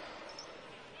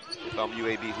 If I'm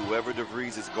UAB, whoever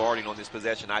DeVries is guarding on this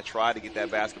possession, I try to get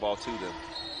that basketball to them.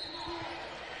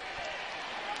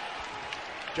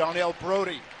 John L.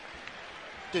 Brody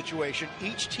situation.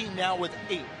 Each team now with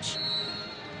 8.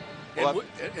 Well,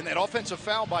 and that offensive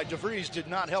foul by DeVries did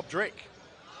not help Drake.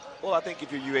 Well, I think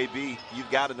if you're UAB,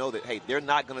 you've got to know that, hey, they're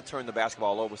not going to turn the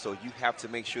basketball over, so you have to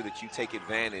make sure that you take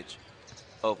advantage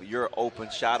of your open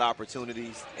shot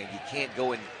opportunities, and you can't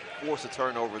go and force a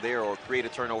turnover there or create a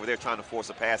turnover there trying to force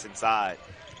a pass inside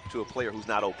to a player who's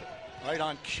not open. Right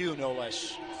on cue, no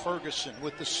less. Ferguson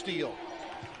with the steal.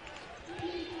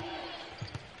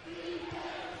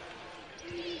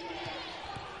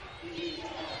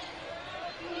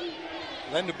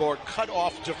 Lindenborg cut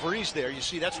off DeVries there. You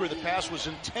see, that's where the pass was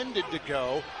intended to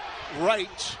go.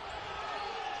 Right.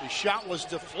 The shot was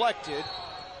deflected.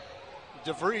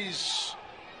 DeVries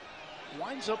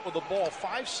winds up with the ball.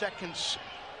 5 seconds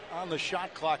on the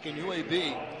shot clock in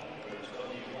UAB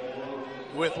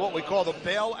with what we call the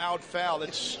bailout foul.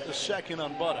 It's the second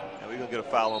on Butta. And we're going to get a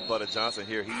foul on Butta Johnson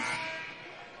here. He's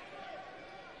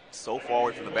so far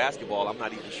away from the basketball, I'm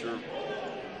not even sure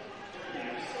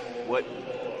what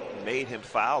made him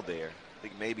foul there. I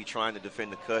think maybe trying to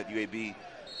defend the cut. UAB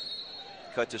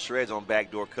cut to shreds on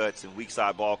backdoor cuts and weak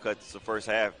side ball cuts the first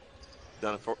half.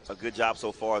 Done a good job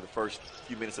so far the first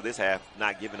few minutes of this half,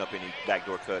 not giving up any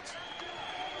backdoor cuts.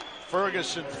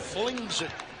 Ferguson flings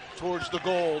it towards the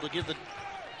goal to give the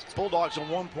Bulldogs a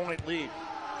 1-point lead.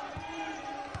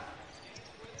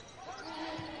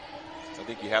 I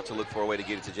think you have to look for a way to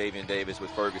get it to Javian Davis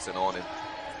with Ferguson on him.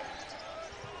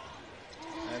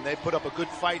 And they put up a good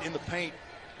fight in the paint.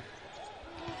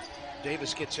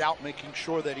 Davis gets out, making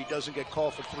sure that he doesn't get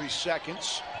called for 3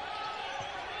 seconds.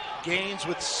 Gaines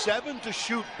with 7 to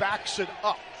shoot, backs it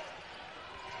up.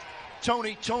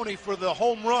 Tony for the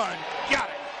home run. Got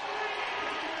it.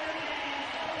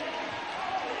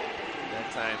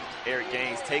 That time, Eric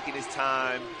Gaines taking his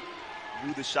time,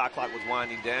 knew the shot clock was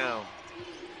winding down.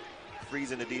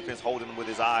 Freezing the defense, holding him with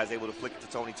his eyes, able to flick it to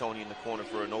Tony in the corner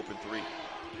for an open 3.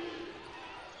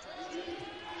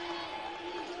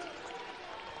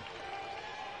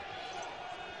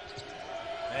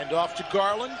 And off to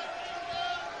Garland.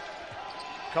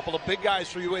 A couple of big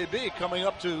guys for UAB coming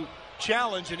up to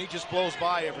challenge, and he just blows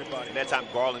by everybody. And that time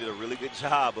Garland did a really good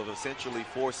job of essentially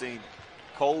forcing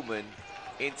Coleman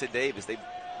into Davis.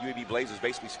 UAB Blazers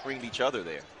basically screened each other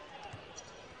there.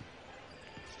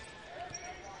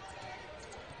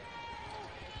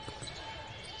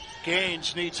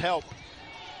 Gaines needs help.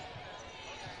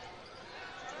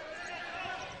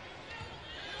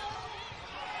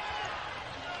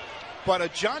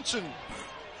 But Johnson.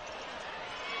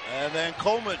 And then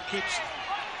Coleman keeps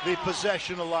the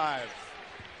possession alive.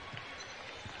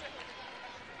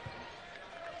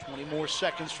 20 more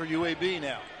seconds for UAB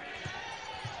now.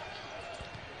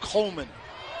 Coleman.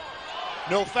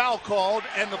 No foul called,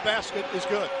 and the basket is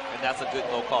good. And that's a good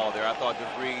no call there. I thought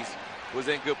DeVries was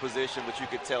in good position, but you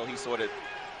could tell he sort of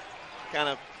kind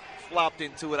of flopped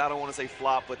into it. I don't want to say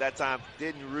flop, but that time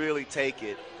didn't really take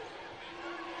it.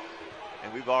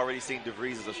 And we've already seen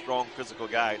DeVries as a strong physical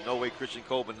guy. No way Christian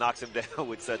Coleman knocks him down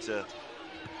with such a,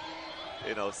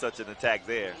 such an attack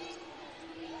there.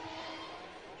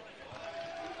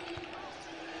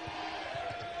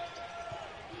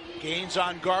 Gaines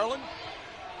on Garland.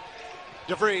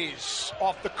 DeVries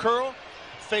off the curl.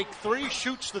 Fake 3,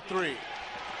 shoots the 3.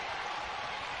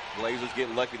 Blazers get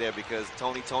lucky there because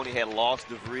Tony had lost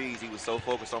DeVries. He was so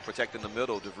focused on protecting the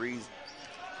middle. DeVries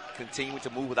continuing to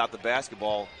move without the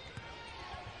basketball.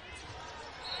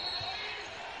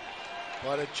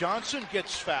 But Johnson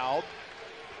gets fouled.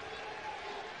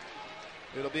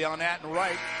 It'll be on Atten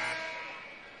Wright.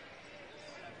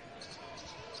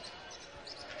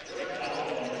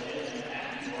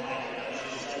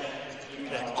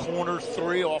 That corner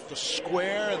 3 off the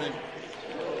square, and then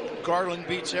Garland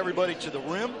beats everybody to the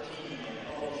rim.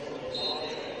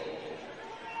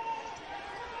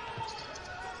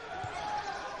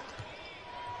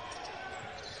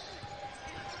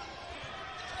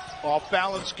 Off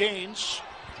balance gains.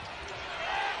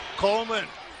 Coleman.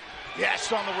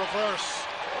 Yes, on the reverse.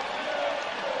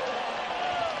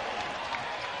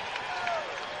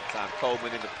 Time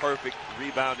Coleman in the perfect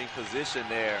rebounding position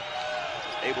there.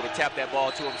 Able to tap that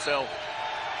ball to himself.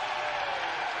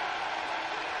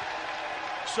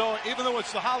 So even though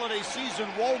it's the holiday season,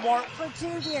 Walmart. For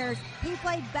 2 years, he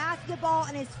played basketball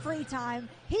in his free time.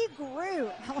 He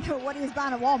grew. I don't know what he was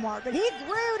buying at Walmart, but he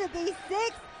grew to be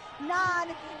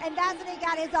 6'9", and that's when he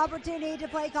got his opportunity to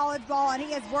play college ball, and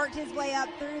he has worked his way up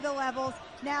through the levels,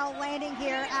 now landing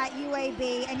here at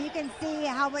UAB, and you can see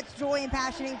how much joy and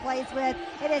passion he plays with.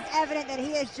 It is evident that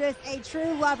he is just a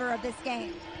true lover of this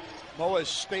game. Mo has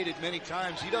stated many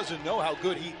times he doesn't know how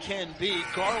good he can be.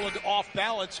 Garland off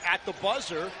balance at the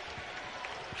buzzer.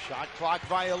 Shot clock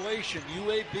violation.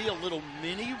 UAB a little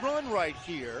mini run right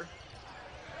here.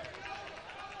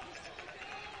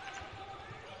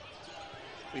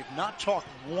 We've not talked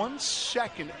 1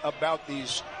 second about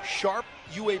these sharp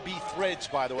UAB threads,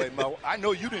 by the way, Mo. I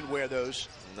know you didn't wear those.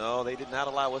 No, they did not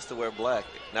allow us to wear black,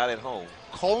 not at home.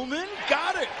 Coleman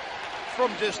got it from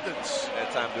distance.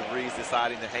 That time DeVries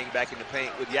deciding to hang back in the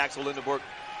paint with Yaxel Lindenberg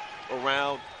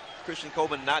around. Christian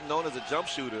Coleman, not known as a jump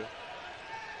shooter.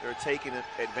 They're taking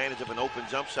advantage of an open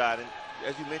jump shot. And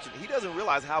as you mentioned, he doesn't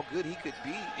realize how good he could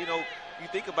be. You know, you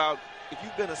think about if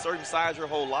you've been a certain size your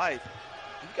whole life,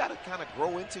 you've got to kind of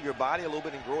grow into your body a little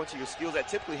bit and grow into your skills. That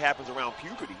typically happens around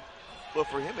puberty. But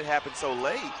for him, it happened so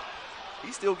late.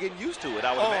 He's still getting used to it,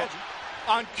 I would imagine.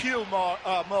 On cue,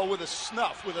 Mo, with a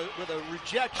snuff, with a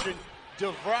rejection.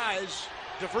 DeVries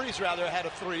had a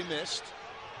 3 missed.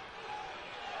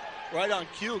 Right on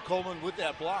cue, Coleman with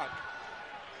that block.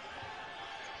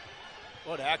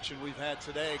 What action we've had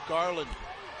today. Garland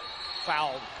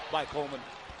fouled by Coleman.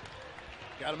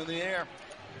 Got him in the air.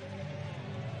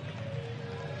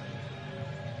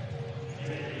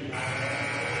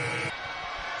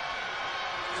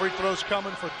 Free throws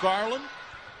coming for Garland.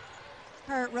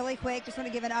 Really quick, just want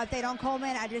to give an update on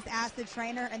Coleman. I just asked the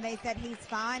trainer, and they said he's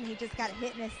fine. He just got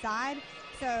hit in his side.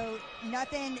 So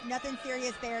nothing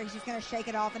serious there. He's just going to shake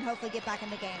it off and hopefully get back in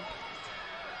the game.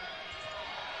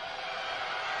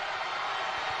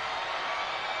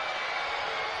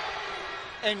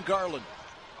 And Garland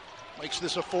makes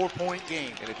this a 4-point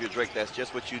game. And if you're Drake, that's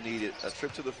just what you needed. A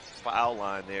trip to the foul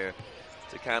line there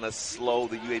to kind of slow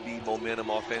the UAB momentum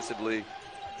offensively.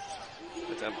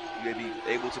 UAB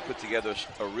able to put together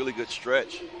a really good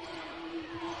stretch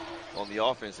on the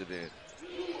offensive end.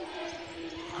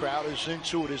 Crowder's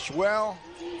into it as well.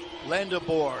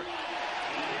 Lindenberg.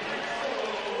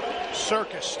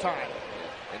 Circus time.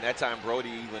 And that time Brody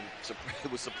even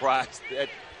was surprised at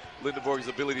Lindenberg's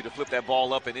ability to flip that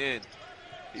ball up and in.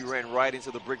 He ran right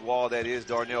into the brick wall that is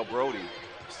Darnell Brody.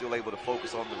 Still able to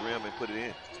focus on the rim and put it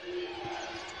in.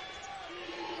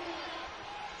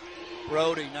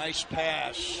 Brody, nice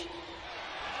pass.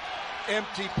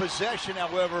 Empty possession,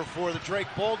 however, for the Drake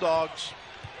Bulldogs.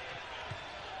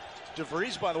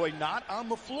 DeVries, by the way, not on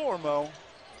the floor, Mo.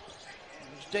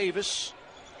 There's Davis.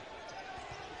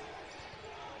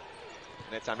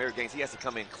 And that time, Eric Gaines, he has to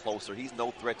come in closer. He's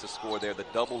no threat to score there. The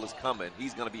double is coming.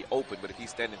 He's going to be open, but if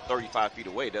he's standing 35 feet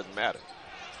away, it doesn't matter.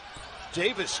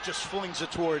 Davis just flings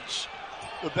it towards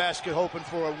the basket, hoping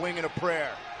for a wing and a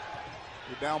prayer.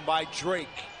 Rebound by Drake.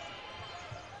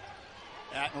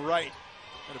 Atten Wright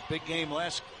had a big game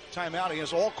last time out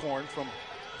against Alcorn from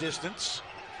distance.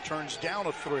 Turns down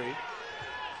a 3.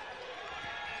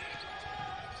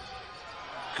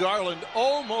 Garland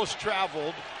almost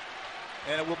traveled,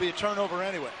 and it will be a turnover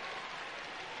anyway.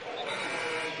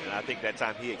 And I think that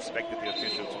time he expected the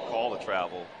official to call a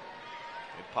travel,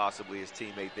 and possibly his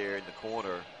teammate there in the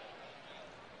corner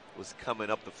was coming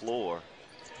up the floor.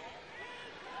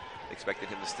 Expected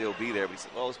him to still be there, but he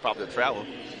said, well, it's probably a travel.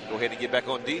 Go ahead and get back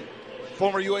on D.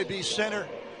 Former UAB center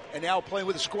and now playing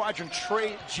with the squadron,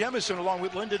 Trey Jemison, along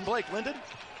with Lyndon Blake. Lyndon?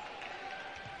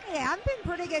 Yeah, I'm in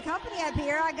pretty good company up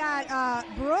here. I got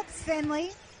Brooks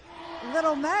Finley,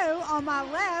 Little Mo on my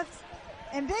left,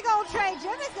 and big old Trey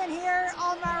Jemison here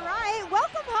on my right.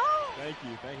 Welcome home. Thank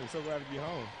you. So glad to be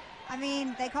home. I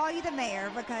mean, they call you the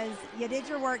mayor because you did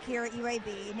your work here at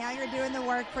UAB. Now you're doing the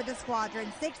work for the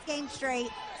squadron. 6 games straight,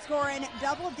 scoring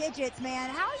double digits, man.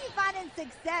 How are you finding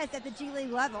success at the G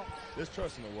League level? Just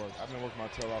trusting the work. I've been working my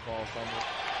tail off all summer.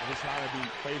 I'm just trying to be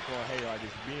faithful and, hey, like,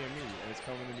 just being me, and it's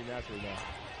coming to me naturally now.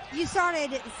 You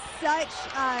started such,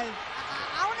 I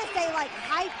I want to say like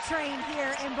hype train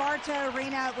here in Bartow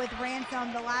Arena with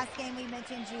Ransom. The last game we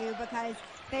mentioned you because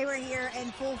they were here in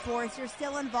full force. You're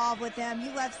still involved with them. You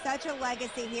left such a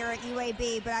legacy here at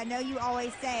UAB, but I know you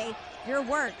always say your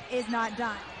work is not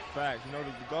done. Facts. You know,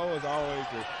 the goal is always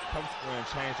to come and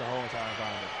change the whole entire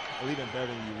environment, or even better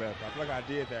than you left. I feel like I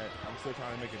did that. I'm still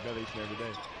trying to make it better each and every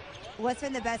day. What's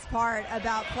been the best part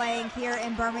about playing here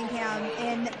in Birmingham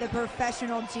in the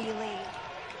professional G League?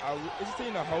 It's just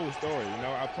seeing the whole story. You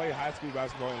know, I played high school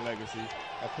basketball in Legacy.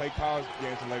 I played college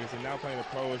games in Legacy. Now playing the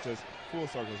pro is just full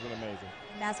circle. It's been amazing.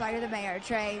 And that's why you're the mayor,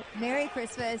 Trey. Merry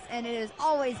Christmas, and it is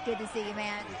always good to see you,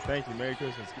 man. Thank you. Merry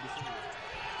Christmas. Good to see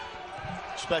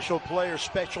you. Special player,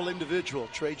 special individual,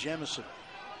 Trey Jemison.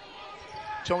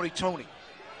 Tony.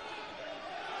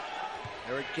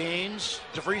 Eric Gaines.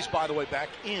 DeVries, by the way, back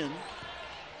in.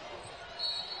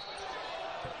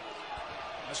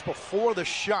 That's before the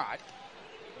shot.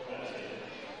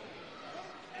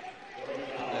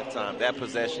 That time, that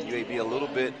possession, UAB a little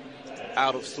bit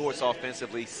out of sorts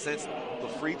offensively since the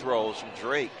free throws from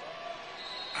Drake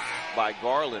by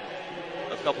Garland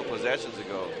a couple of possessions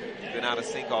ago. Been out of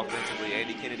sync offensively.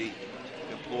 Andy Kennedy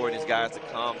imploring his guys to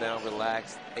calm down,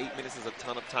 relax. 8 minutes is a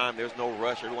ton of time. There's no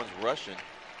rush. Everyone's rushing,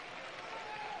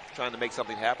 trying to make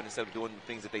something happen instead of doing the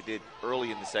things that they did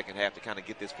early in the second half to kind of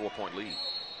get this 4-point lead.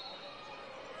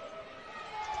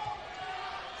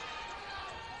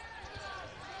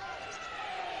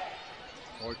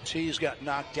 Ortiz got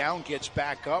knocked down, gets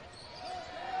back up.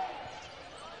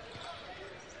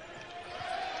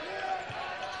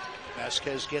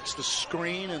 Vasquez gets the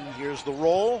screen, and here's the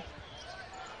roll.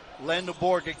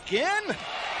 Lendeborg again,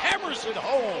 hammers it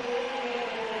home.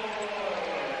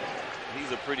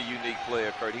 He's a pretty unique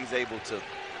player, Kurt. He's able to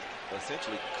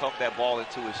essentially cuff that ball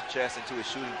into his chest, into his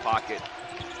shooting pocket,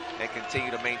 and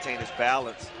continue to maintain his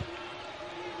balance.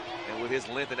 And with his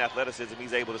length and athleticism,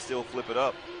 he's able to still flip it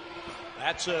up.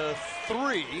 That's a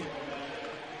three.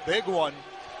 Big one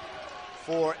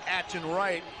for Atten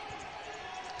Wright.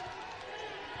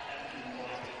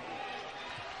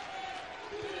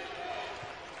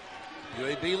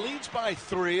 UAB leads by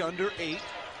 3, under 8.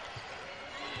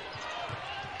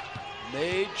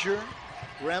 Major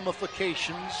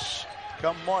ramifications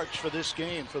come March for this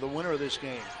game, for the winner of this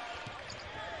game.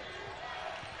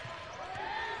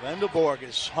 Vanderborg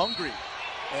is hungry,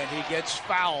 and he gets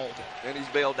fouled. And he's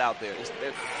bailed out there. It's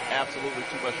absolutely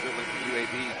too much dribbling for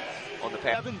UAB on the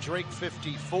pass. Drake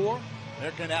 54.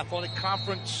 American Athletic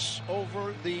Conference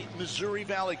over the Missouri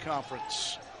Valley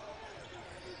Conference.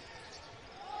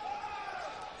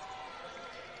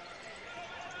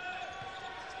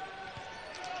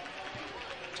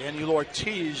 Daniel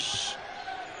Ortiz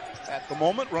at the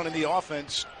moment running the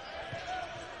offense.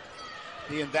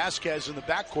 He and Vasquez in the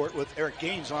backcourt with Eric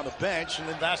Gaines on the bench, and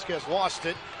then Vasquez lost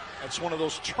it. That's one of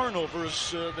those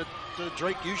turnovers that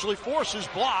Drake usually forces.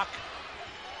 Block,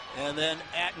 and then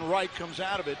Atten Wright comes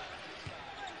out of it.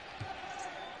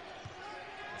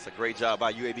 It's a great job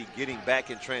by UAB getting back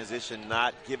in transition,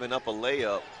 not giving up a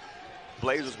layup.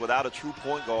 Blazers without a true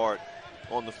point guard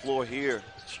on the floor here,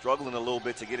 struggling a little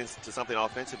bit to get into something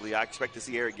offensively. I expect to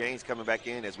see Eric Gaines coming back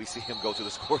in as we see him go to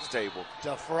the scores table.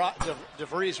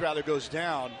 DeVries rather goes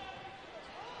down.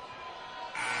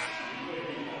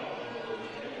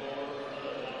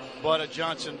 But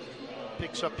Johnson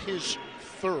picks up his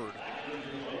third.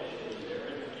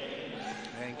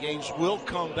 And Gaines will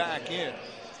come back in.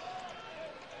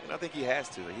 And I think he has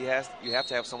to. You have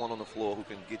to have someone on the floor who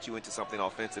can get you into something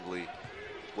offensively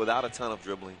without a ton of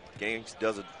dribbling. Gaines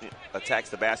attacks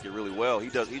the basket really well. He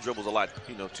dribbles a lot,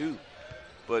 too.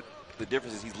 But the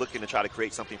difference is he's looking to try to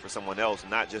create something for someone else,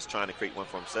 not just trying to create one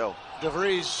for himself.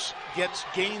 DeVries gets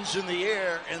Gaines in the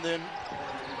air and then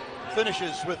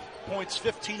finishes with points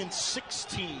 15 and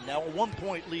 16. Now a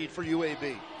 1-point lead for UAB.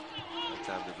 That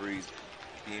time DeVries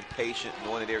being patient,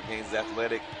 knowing that Eric Gaines is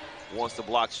athletic, wants to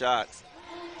block shots,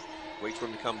 waits for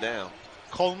him to come down.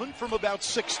 Coleman from about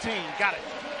 16, got it.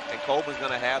 And Coleman's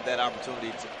going to have that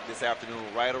opportunity this afternoon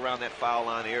right around that foul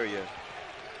line area.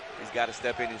 He's got to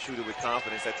step in and shoot it with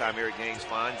confidence. That time Eric Gaines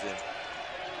finds him.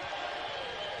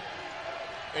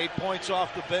 8 points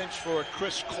off the bench for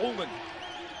Chris Coleman.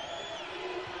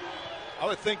 I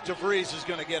would think DeVries is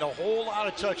going to get a whole lot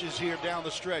of touches here down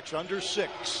the stretch, under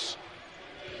 6.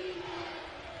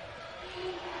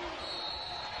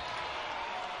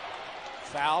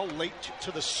 Foul late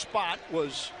to the spot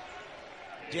was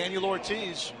Daniel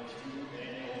Ortiz.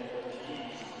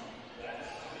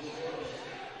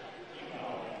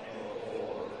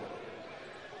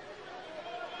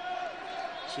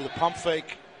 See the pump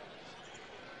fake.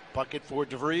 Bucket for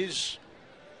DeVries.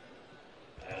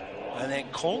 And then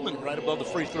Coleman right above the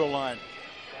free throw line.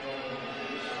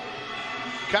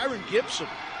 Kyron Gibson.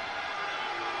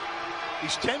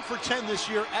 He's 10 for 10 this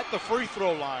year at the free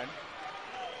throw line.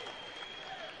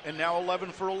 And now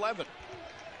 11 for 11.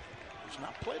 He's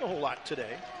not played a whole lot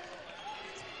today.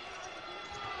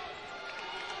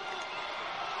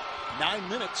 9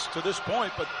 minutes to this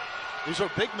point, but these are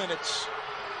big minutes.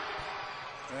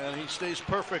 And he stays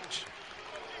perfect.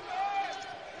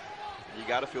 You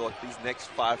got to feel like these next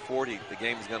 5:40, the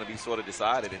game is going to be sort of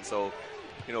decided. And so,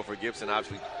 you know, for Gibson,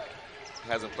 obviously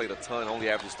hasn't played a ton, only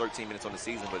averages 13 minutes on the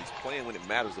season, but he's playing when it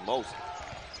matters the most.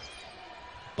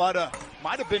 But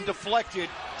might have been deflected,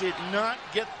 did not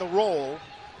get the roll.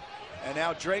 And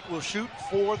now Drake will shoot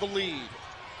for the lead.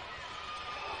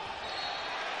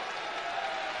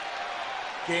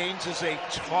 Gaines is a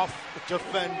tough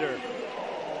defender.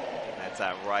 That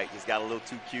time, Wright, he's got a little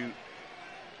too cute.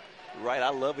 Right, I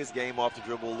love his game off the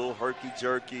dribble, a little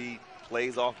herky-jerky,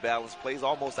 plays off balance, plays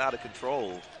almost out of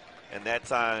control. And that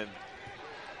time,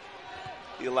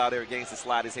 he allowed Eric Gaines to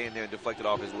slide his hand there and deflect it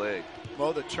off his leg.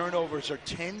 Well, the turnovers are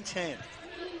 10-10.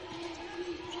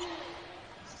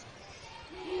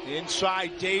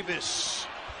 Inside Davis.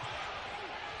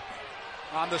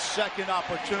 On the second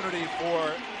opportunity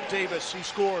for Davis, he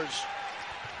scores.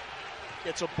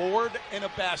 Gets a board and a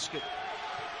basket.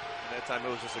 And that time it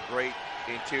was just a great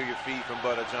interior feed from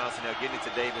Butter Johnson. Now getting it to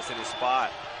Davis in his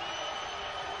spot.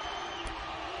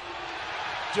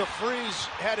 DeFries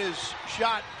had his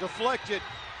shot deflected.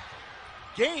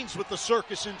 Gaines with the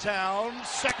circus in town.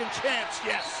 Second chance,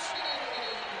 yes.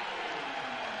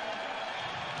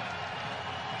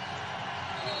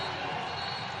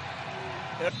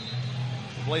 The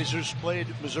Blazers played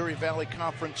Missouri Valley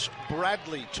Conference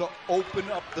Bradley to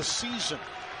open up the season.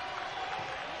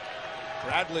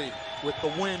 Bradley with the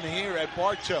win here at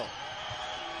Bartow.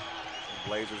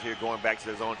 Blazers here going back to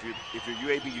their zone. If you're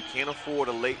UAB, you can't afford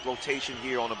a late rotation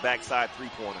here on the backside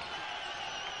three-pointer.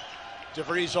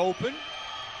 DeVries open.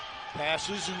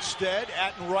 Passes instead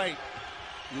at and right.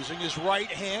 Using his right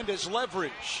hand as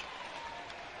leverage.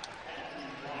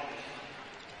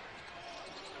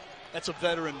 That's a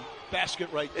veteran basket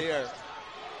right there.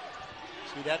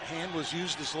 See, that hand was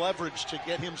used as leverage to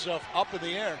get himself up in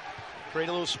the air. Create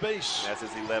a little space. That's his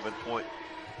 11th point.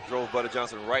 Drove Butter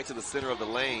Johnson right to the center of the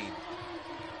lane.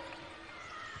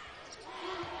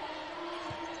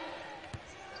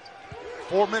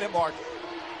 Four-minute mark.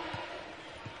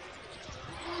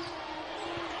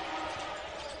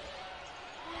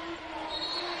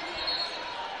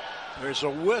 There's a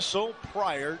whistle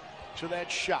prior to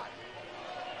that shot.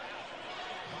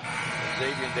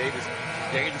 Davian Davis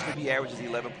dangerously, he averages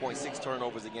 11.6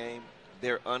 turnovers a game.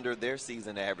 They're under their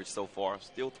season average so far.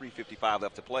 Still 3:55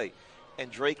 left to play.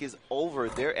 And Drake is over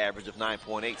their average of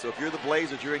 9.8. So if you're the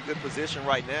Blazers, you're in good position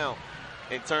right now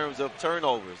in terms of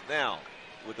turnovers. Now,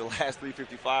 with the last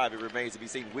 3:55, it remains to be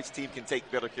seen which team can take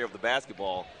better care of the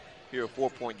basketball. Here, a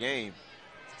 4-point game.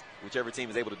 Whichever team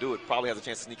is able to do it probably has a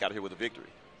chance to sneak out of here with a victory.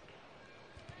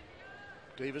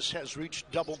 Davis has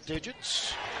reached double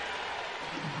digits.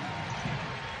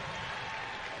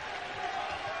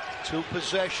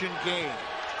 Two-possession game.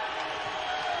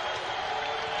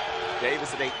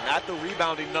 Davis at 8, not the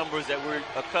rebounding numbers that we're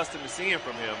accustomed to seeing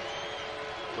from him,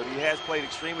 but he has played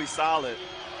extremely solid.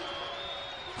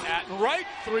 At right,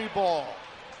 three ball.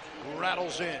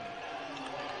 Rattles in.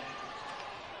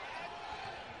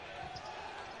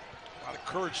 A lot of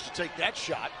courage to take that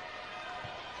shot.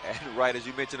 And right, as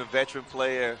you mentioned, a veteran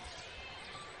player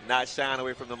not shying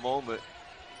away from the moment.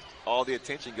 All the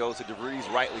attention goes to DeVries,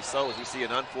 rightly so, as we see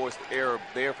an unforced error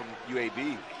there from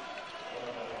UAB.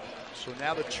 So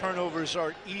now the turnovers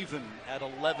are even at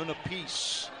 11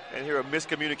 apiece. And here a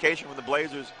miscommunication from the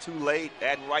Blazers too late.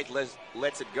 Adden Wright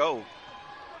lets it go.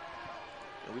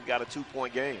 And we've got a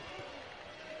 2-point game.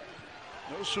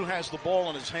 Notice who has the ball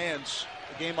in his hands.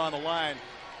 The game on the line.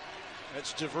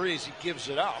 That's DeVries. He gives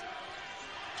it out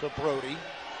to Brody.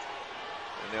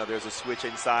 And now there's a switch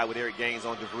inside with Eric Gaines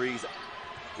on DeVries.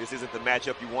 This isn't the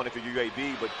matchup you want if you're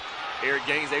UAB, but Eric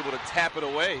Gaines able to tap it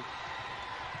away.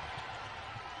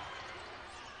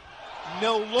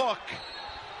 No look.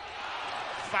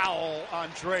 Foul on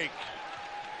Drake.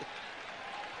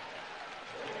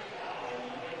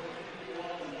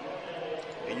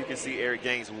 And you can see Eric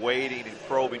Gaines waiting and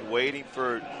probing, waiting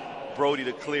for Brody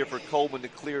to clear, for Coleman to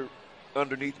clear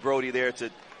underneath Brody there to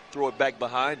throw it back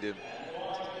behind him.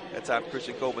 That time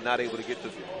Christian Coleman not able to get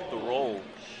the roll.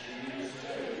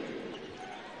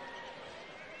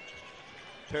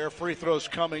 Pair of free throws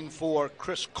coming for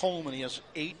Chris Coleman. He has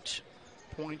 8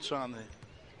 points on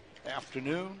the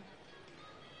afternoon.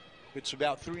 It's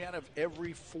about 3 out of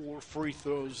every 4 free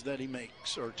throws that he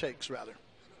makes, or takes rather.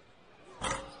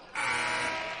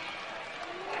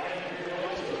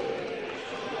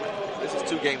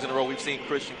 2 games in a row, we've seen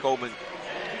Christian Coleman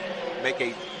make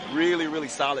a really, really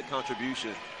solid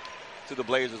contribution to the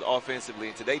Blazers offensively,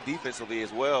 and today defensively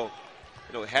as well.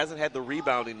 You know, hasn't had the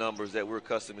rebounding numbers that we're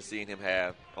accustomed to seeing him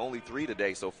have. Only 3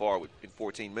 today so far in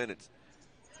 14 minutes.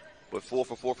 But 4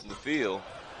 for 4 from the field,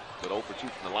 but 0 for 2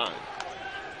 from the line.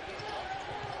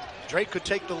 Drake could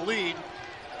take the lead.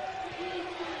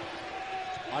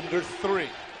 Under 3.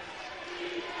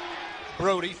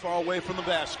 Brody far away from the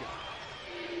basket.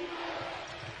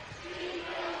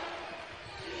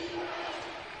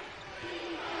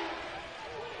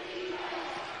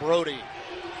 Brody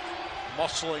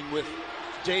muscling with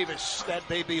Davis, that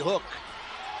baby hook.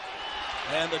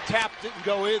 And the tap didn't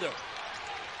go either.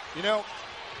 You know,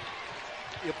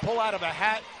 you pull out of a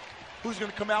hat, who's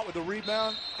going to come out with the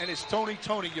rebound? And it's Tony,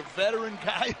 your veteran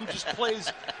guy who just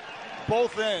plays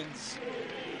both ends.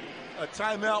 A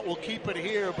timeout will keep it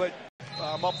here, but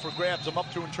I'm up for grabs. I'm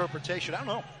up to interpretation. I don't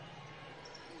know.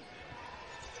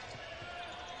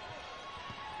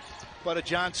 But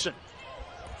Johnson.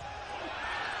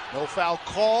 No foul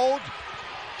called.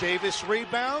 Davis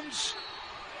rebounds.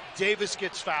 Davis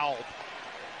gets fouled.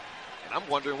 And I'm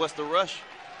wondering what's the rush.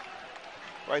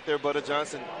 Right there, Butter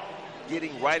Johnson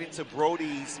getting right into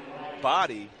Brody's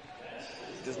body.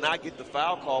 Does not get the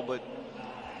foul call, but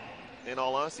in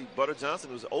all honesty, Butter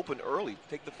Johnson was open early.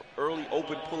 Take the early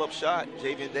open pull-up shot.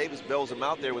 Javian Davis bails him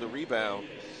out there with a rebound,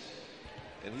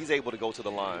 and he's able to go to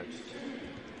the line.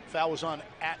 Foul was on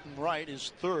Atten Wright,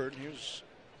 his third. Here's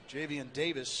Javian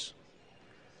Davis.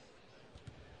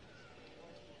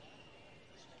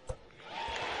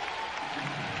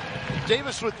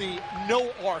 Davis with the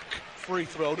no arc free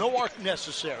throw. No arc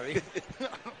necessary.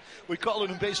 We call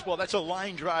it in baseball, that's a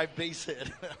line drive base hit.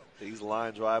 He's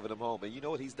line driving him home. And you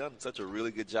know what? He's done such a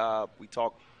really good job. We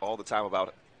talk all the time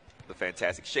about the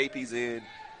fantastic shape he's in,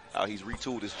 how he's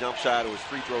retooled his jump shot or his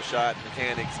free throw shot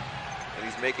mechanics, and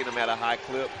he's making them at a high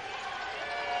clip.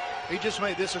 He just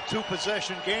made this a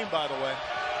 2-possession game, by the way.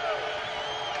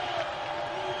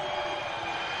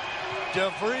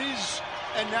 DeVries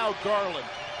and now Garland.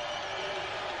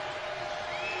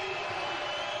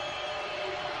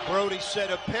 Brody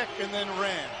set a pick and then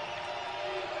ran.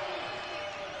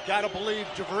 Got to believe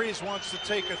DeVries wants to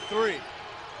take a 3.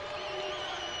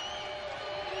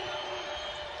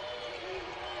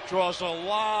 Draws a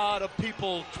lot of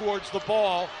people towards the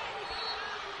ball.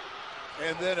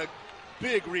 And then a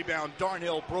big rebound,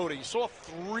 Darnell Brody. You saw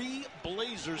 3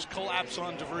 Blazers collapse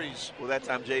on DeVries. Well, that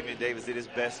time Javian Davis did his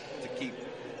best to keep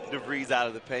DeVries out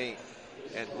of the paint.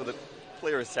 And with a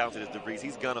player as talented as DeVries,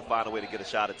 he's going to find a way to get a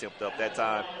shot attempt up. That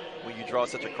time, when you draw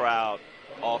such a crowd,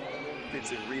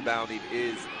 offensive rebounding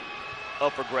is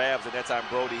up for grabs. And that time,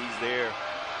 Brody, he's there.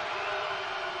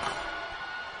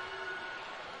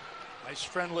 Nice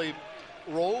friendly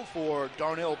roll for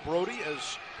Darnell Brody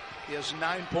as he has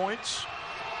 9 points.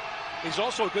 He's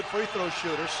also a good free throw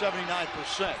shooter,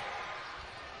 79%.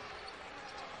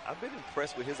 I've been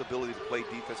impressed with his ability to play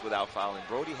defense without fouling.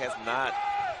 Brody has not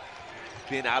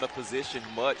been out of position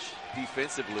much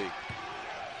defensively.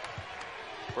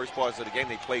 First parts of the game,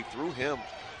 they played through him,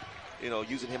 you know,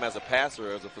 using him as a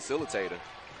passer, as a facilitator.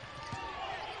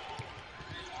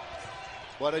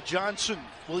 But a Johnson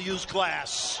will use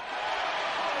glass.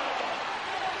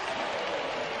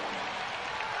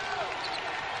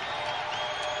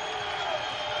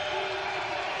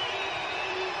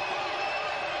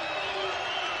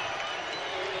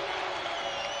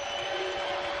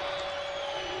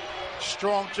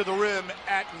 Strong to the rim,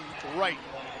 Atten Wright.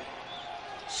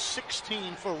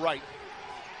 16 for Wright.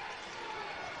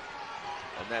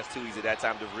 And that's too easy. That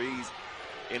time, DeVries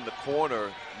in the corner.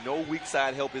 No weak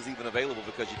side help is even available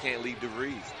because you can't leave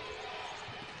DeVries.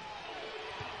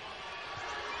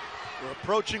 We're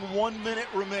approaching 1 minute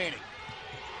remaining.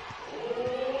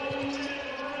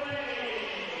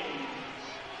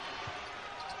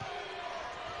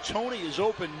 Tony is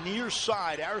open near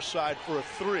side, our side, for a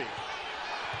 3.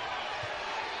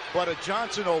 But a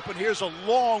Johnson open. Here's a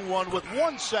long one with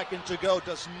 1 second to go.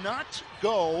 Does not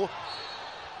go.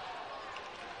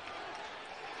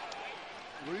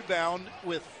 Rebound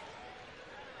with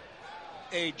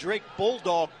a Drake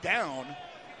Bulldog down.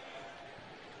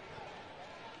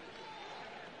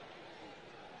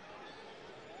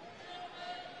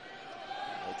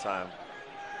 No time.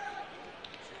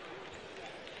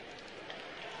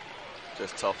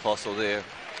 Just tough hustle there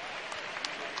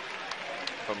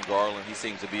from Garland. He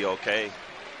seems to be okay.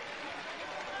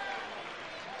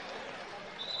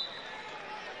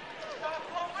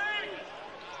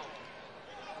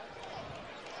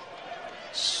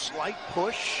 Slight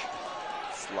push.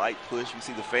 Slight push. We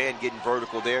see the fan getting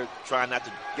vertical there, trying not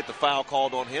to get the foul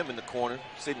called on him in the corner,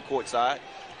 sitting courtside.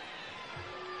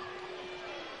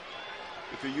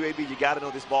 If you're UAB, you got to know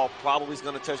this ball probably is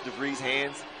going to touch DeVries'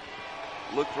 hands.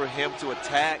 Look for him to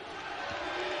attack.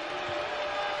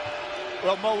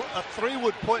 Well, Mo, a three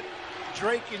would put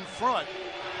Drake in front.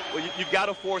 Well, you've got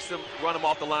to force him, run him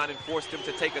off the line and force him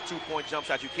to take a two-point jump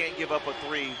shot. You can't give up a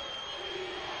three.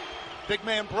 Big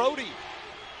man Brody.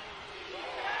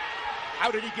 How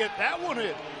did he get that one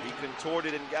in? He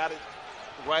contorted and got it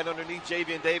right underneath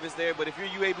Javian Davis there. But if you're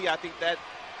UAB, I think that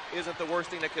isn't the worst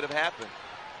thing that could have happened.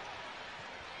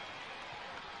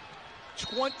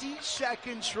 20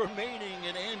 seconds remaining,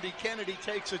 and Andy Kennedy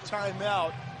takes a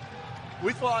timeout.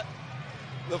 We thought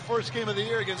the first game of the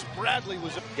year against Bradley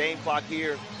was a game clock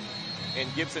here,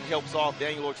 and Gibson helps off.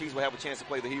 Daniel Ortiz will have a chance to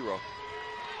play the hero.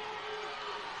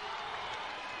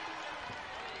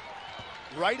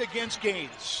 Right against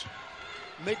Gaines.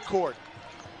 Midcourt.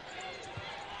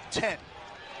 10.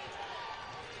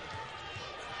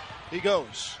 He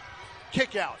goes.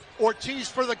 Kick out. Ortiz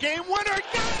for the game winner.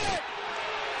 Got it!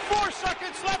 4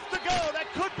 seconds left to go. That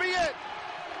could be it.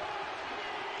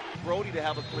 Brody to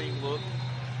have a clean look.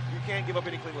 You can't give up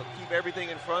any clean look. Keep everything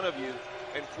in front of you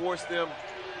and force them.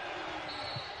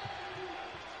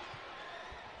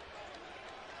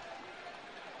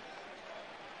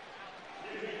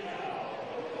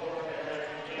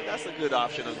 And that's a good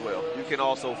option as well. You can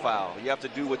also foul. You have to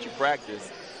do what you practice.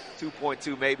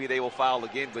 2.2, maybe they will foul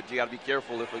again, but you got to be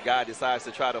careful if a guy decides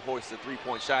to try to hoist a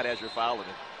three-point shot as you're fouling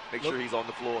him. Make sure he's on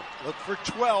the floor. Look for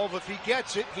 12. If he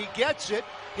gets it, he gets it.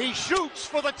 He shoots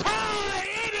for the tie.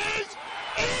 It is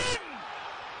in.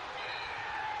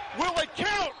 Will it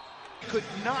count? Could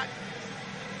not.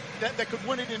 That could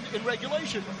win it in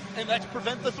regulation, and that's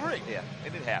prevent the three. Yeah,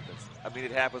 and it happens. I mean,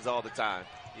 it happens all the time.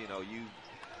 You know,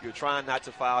 you're trying not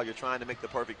to foul. You're trying to make the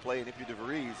perfect play, and if you're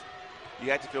DeVries, you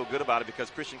have to feel good about it because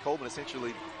Christian Coleman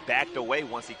essentially backed away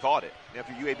once he caught it. Now, if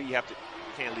you're UAB, you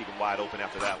can't leave him wide open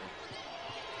after that one.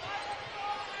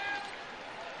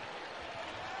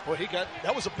 Boy,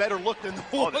 that was a better look than the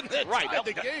one that tied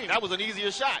the game. That was an easier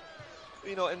shot.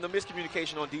 You know, and the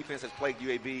miscommunication on defense has plagued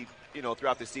UAB, you know,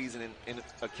 throughout the season and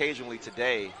occasionally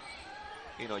today.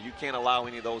 You know, you can't allow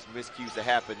any of those miscues to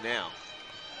happen now.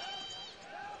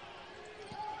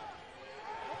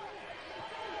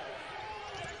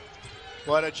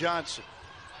 But Johnson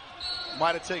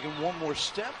might have taken one more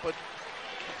step, but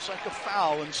looks like a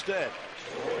foul instead.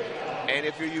 And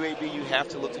if you're UAB, you have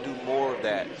to look to do more of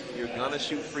that. You're going to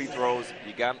shoot free throws.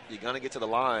 You're going to get to the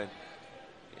line.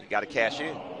 You got to cash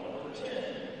in.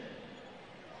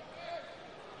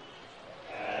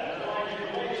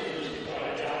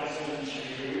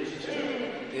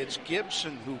 It's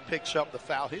Gibson who picks up the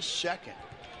foul, his second.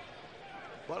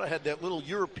 But I had that little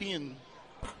European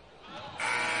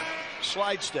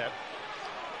slide step.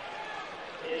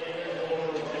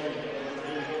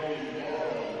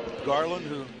 Garland,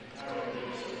 who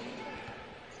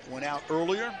went out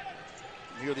earlier,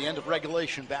 near the end of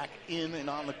regulation, back in and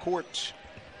on the court.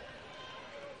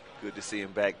 Good to see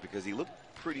him back because he looked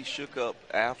pretty shook up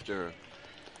after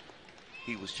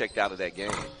he was checked out of that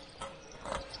game.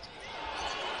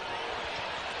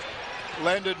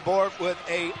 Landon Bork with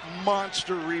a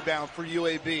monster rebound for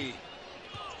UAB.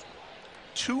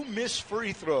 2 missed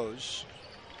free throws.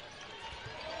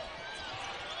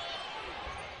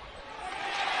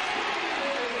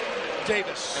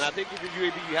 Davis. And I think if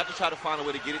you're UAB, you have to try to find a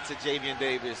way to get it to Javian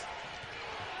Davis,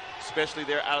 especially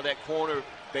there out of that corner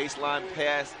baseline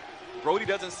pass. Brody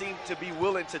doesn't seem to be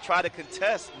willing to try to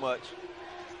contest much.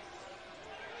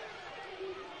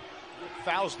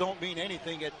 Fouls don't mean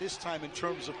anything at this time in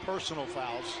terms of personal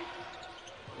fouls.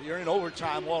 You're in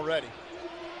overtime already.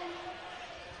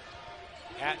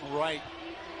 Hatton right.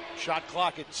 Shot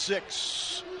clock at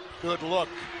 6. Good look.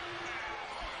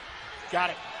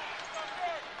 Got it.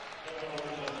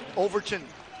 Overton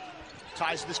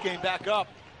ties this game back up.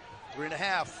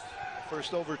 3.5.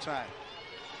 First overtime.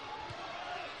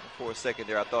 For a second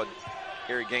there, I thought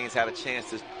Eric Gaines had a chance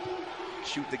to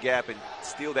shoot the gap and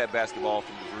steal that basketball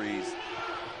from DeVries.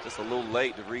 Just a little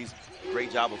late. DeVries,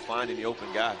 great job of finding the open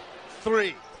guy.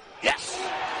 3. Yes!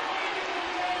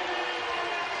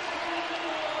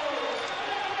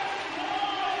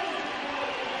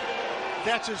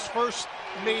 That's his first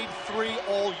made 3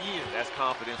 all year. That's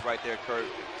confidence right there, Kurt.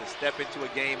 To step into a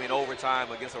game in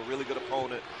overtime against a really good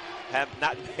opponent, have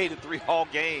not made a 3 all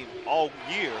game all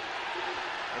year,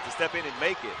 and to step in and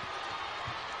make it.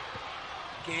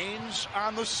 Gaines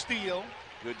on the steal.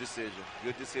 Good decision.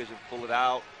 Good decision. Pull it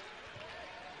out.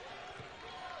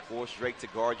 Force Drake to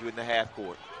guard you in the half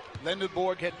court.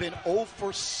 Lindenborg had been 0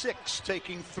 for 6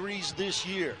 taking threes this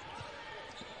year.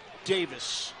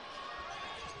 Davis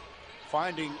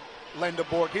finding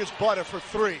Lindenborg. Here's Butter for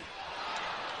 3.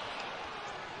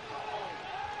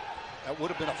 That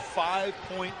would have been a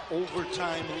 5-point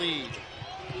overtime lead.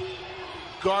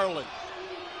 Garland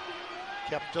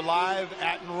kept alive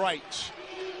at and right.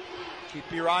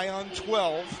 Keep your eye on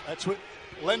 12. That's what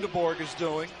Lindenborg is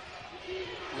doing.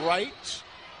 Right.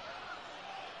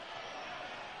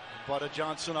 Butter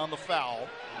Johnson on the foul.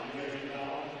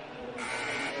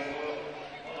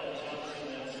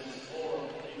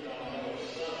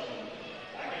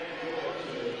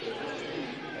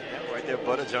 Right there,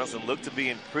 Butter Johnson looked to be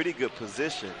in pretty good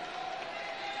position.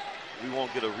 We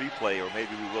won't get a replay, or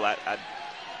maybe we will.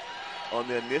 On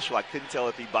the initial, I couldn't tell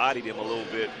if he bodied him a little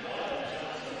bit.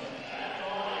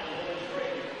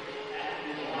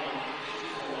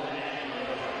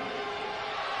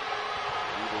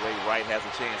 Either way, Wright has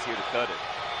a chance here to cut it.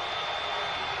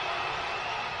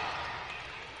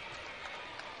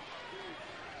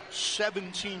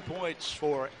 $17 points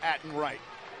for Atten Wright,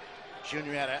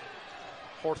 junior out of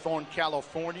Hawthorne,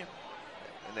 California.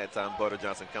 And that time Butter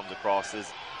Johnson comes across his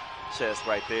chest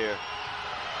right there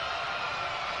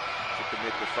to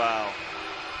commit the foul.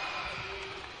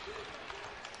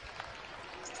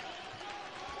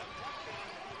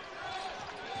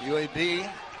 UAB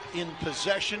in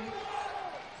possession,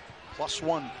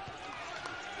 +1.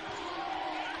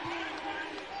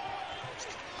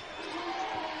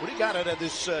 What do you got out of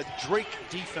this Drake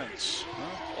defense?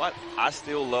 Well, I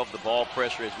still love the ball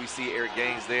pressure as we see Eric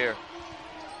Gaines there.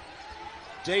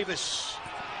 Davis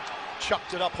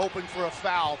chucked it up, hoping for a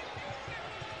foul.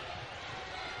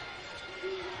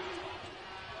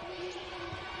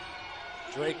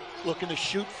 Drake looking to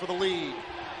shoot for the lead.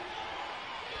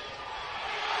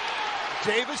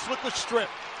 Davis with the strip.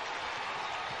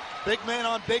 Big man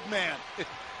on big man.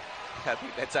 I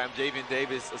think that time Javian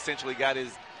Davis essentially got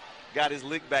his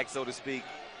lick back, so to speak.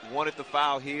 Wanted the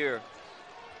foul here.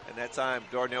 And that time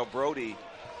Darnell Brody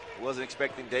wasn't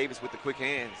expecting Davis with the quick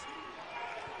hands.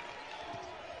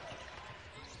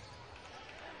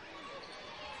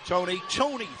 Tony,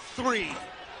 3.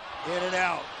 In and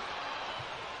out.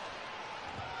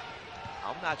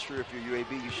 I'm not sure if you're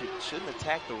UAB, you shouldn't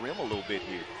attack the rim a little bit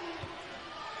here.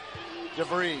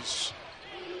 DeVries.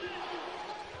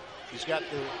 He's got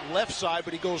the left side,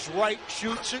 but he goes right,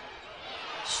 shoots it,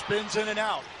 spins in and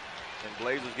out. And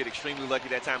Blazers get extremely lucky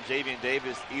that time. Javian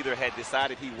Davis either had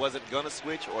decided he wasn't going to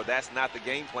switch, or that's not the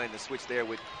game plan to switch there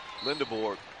with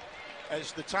Lindenborg.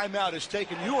 As the timeout is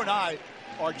taken, you and I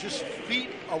are just feet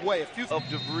away. Of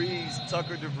DeVries,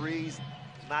 Tucker DeVries,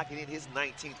 knocking in his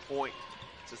 19th point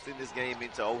to send this game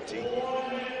into OT.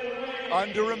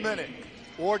 Under a minute.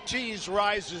 Ortiz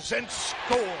rises and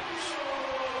scores.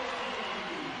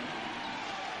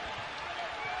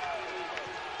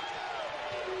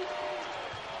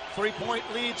 Three-point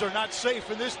leads are not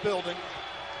safe in this building.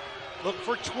 Look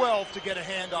for 12 to get a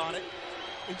hand on it.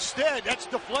 Instead, that's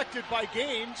deflected by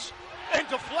Gaines, and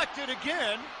deflected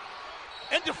again,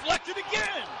 and deflected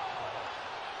again.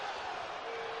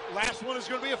 Last one is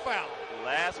going to be a foul.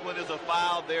 Last one is a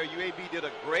foul there. UAB did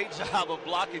a great job of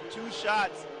blocking 2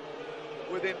 shots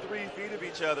within 3 feet of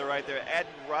each other right there.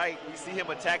 Atten Wright, we see him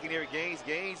attacking Eric Gaines.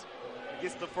 Gaines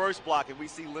gets the first block, and we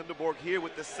see Lindenborg here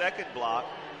with the second block.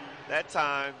 That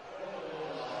time,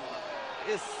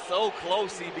 it's so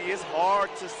close, CB. It's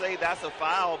hard to say that's a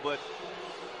foul, but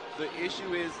the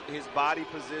issue is his body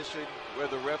position, where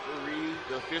the referee,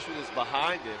 the official, is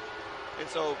behind him. And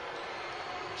so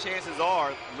chances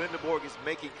are Lindenborg is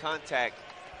making contact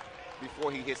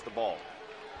before he hits the ball.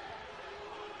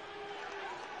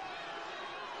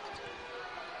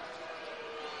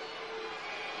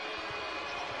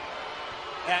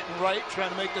 Atten Wright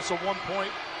trying to make this a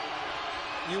 1-point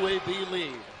UAB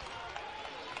lead.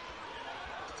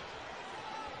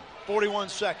 41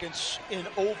 seconds in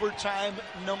overtime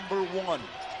number 1.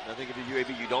 I think if you're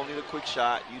UAB, you don't need a quick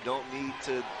shot. You don't need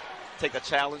to take a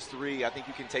challenge 3. I think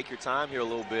you can take your time here a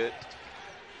little bit.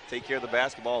 Take care of the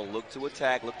basketball, look to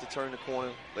attack, look to turn the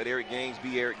corner. Let Eric Gaines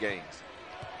be Eric Gaines.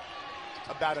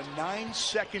 About a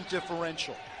 9-second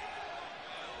differential.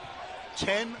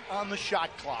 10 on the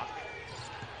shot clock.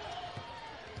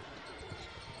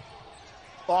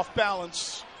 Off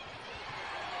balance.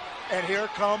 And here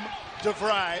come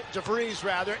DeVries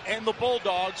and the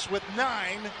Bulldogs with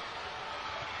 9.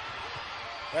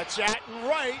 That's Atten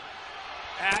Wright.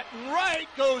 Atten Wright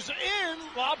goes in,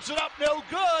 lobs it up, no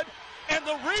good. And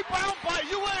the rebound by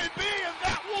UAB, and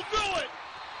that will do it.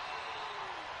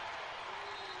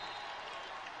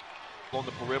 On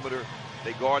the perimeter,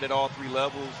 they guard at all 3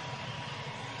 levels.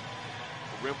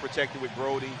 rim protector with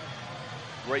Brody.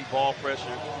 Great ball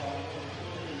pressure.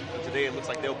 But today it looks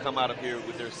like they'll come out of here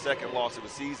with their second loss of the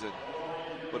season.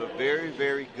 But a very,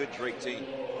 very good Drake team.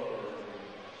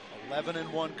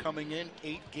 11-1 coming in,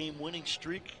 8-game winning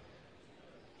streak.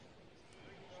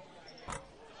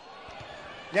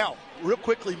 Now, real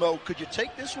quickly, Mo, could you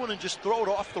take this one and just throw it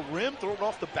off the rim, throw it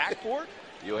off the backboard?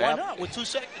 Why not? With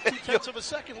 2/10 of a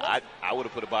second left. I would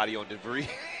have put a body on DeVries.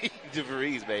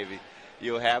 DeVries, maybe.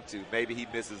 You'll have to. Maybe he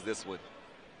misses this one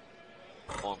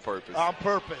on purpose. On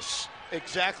purpose.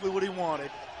 Exactly what he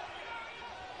wanted.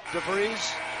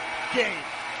 DeVries, game.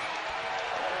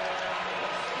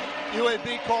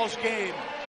 UAB calls game.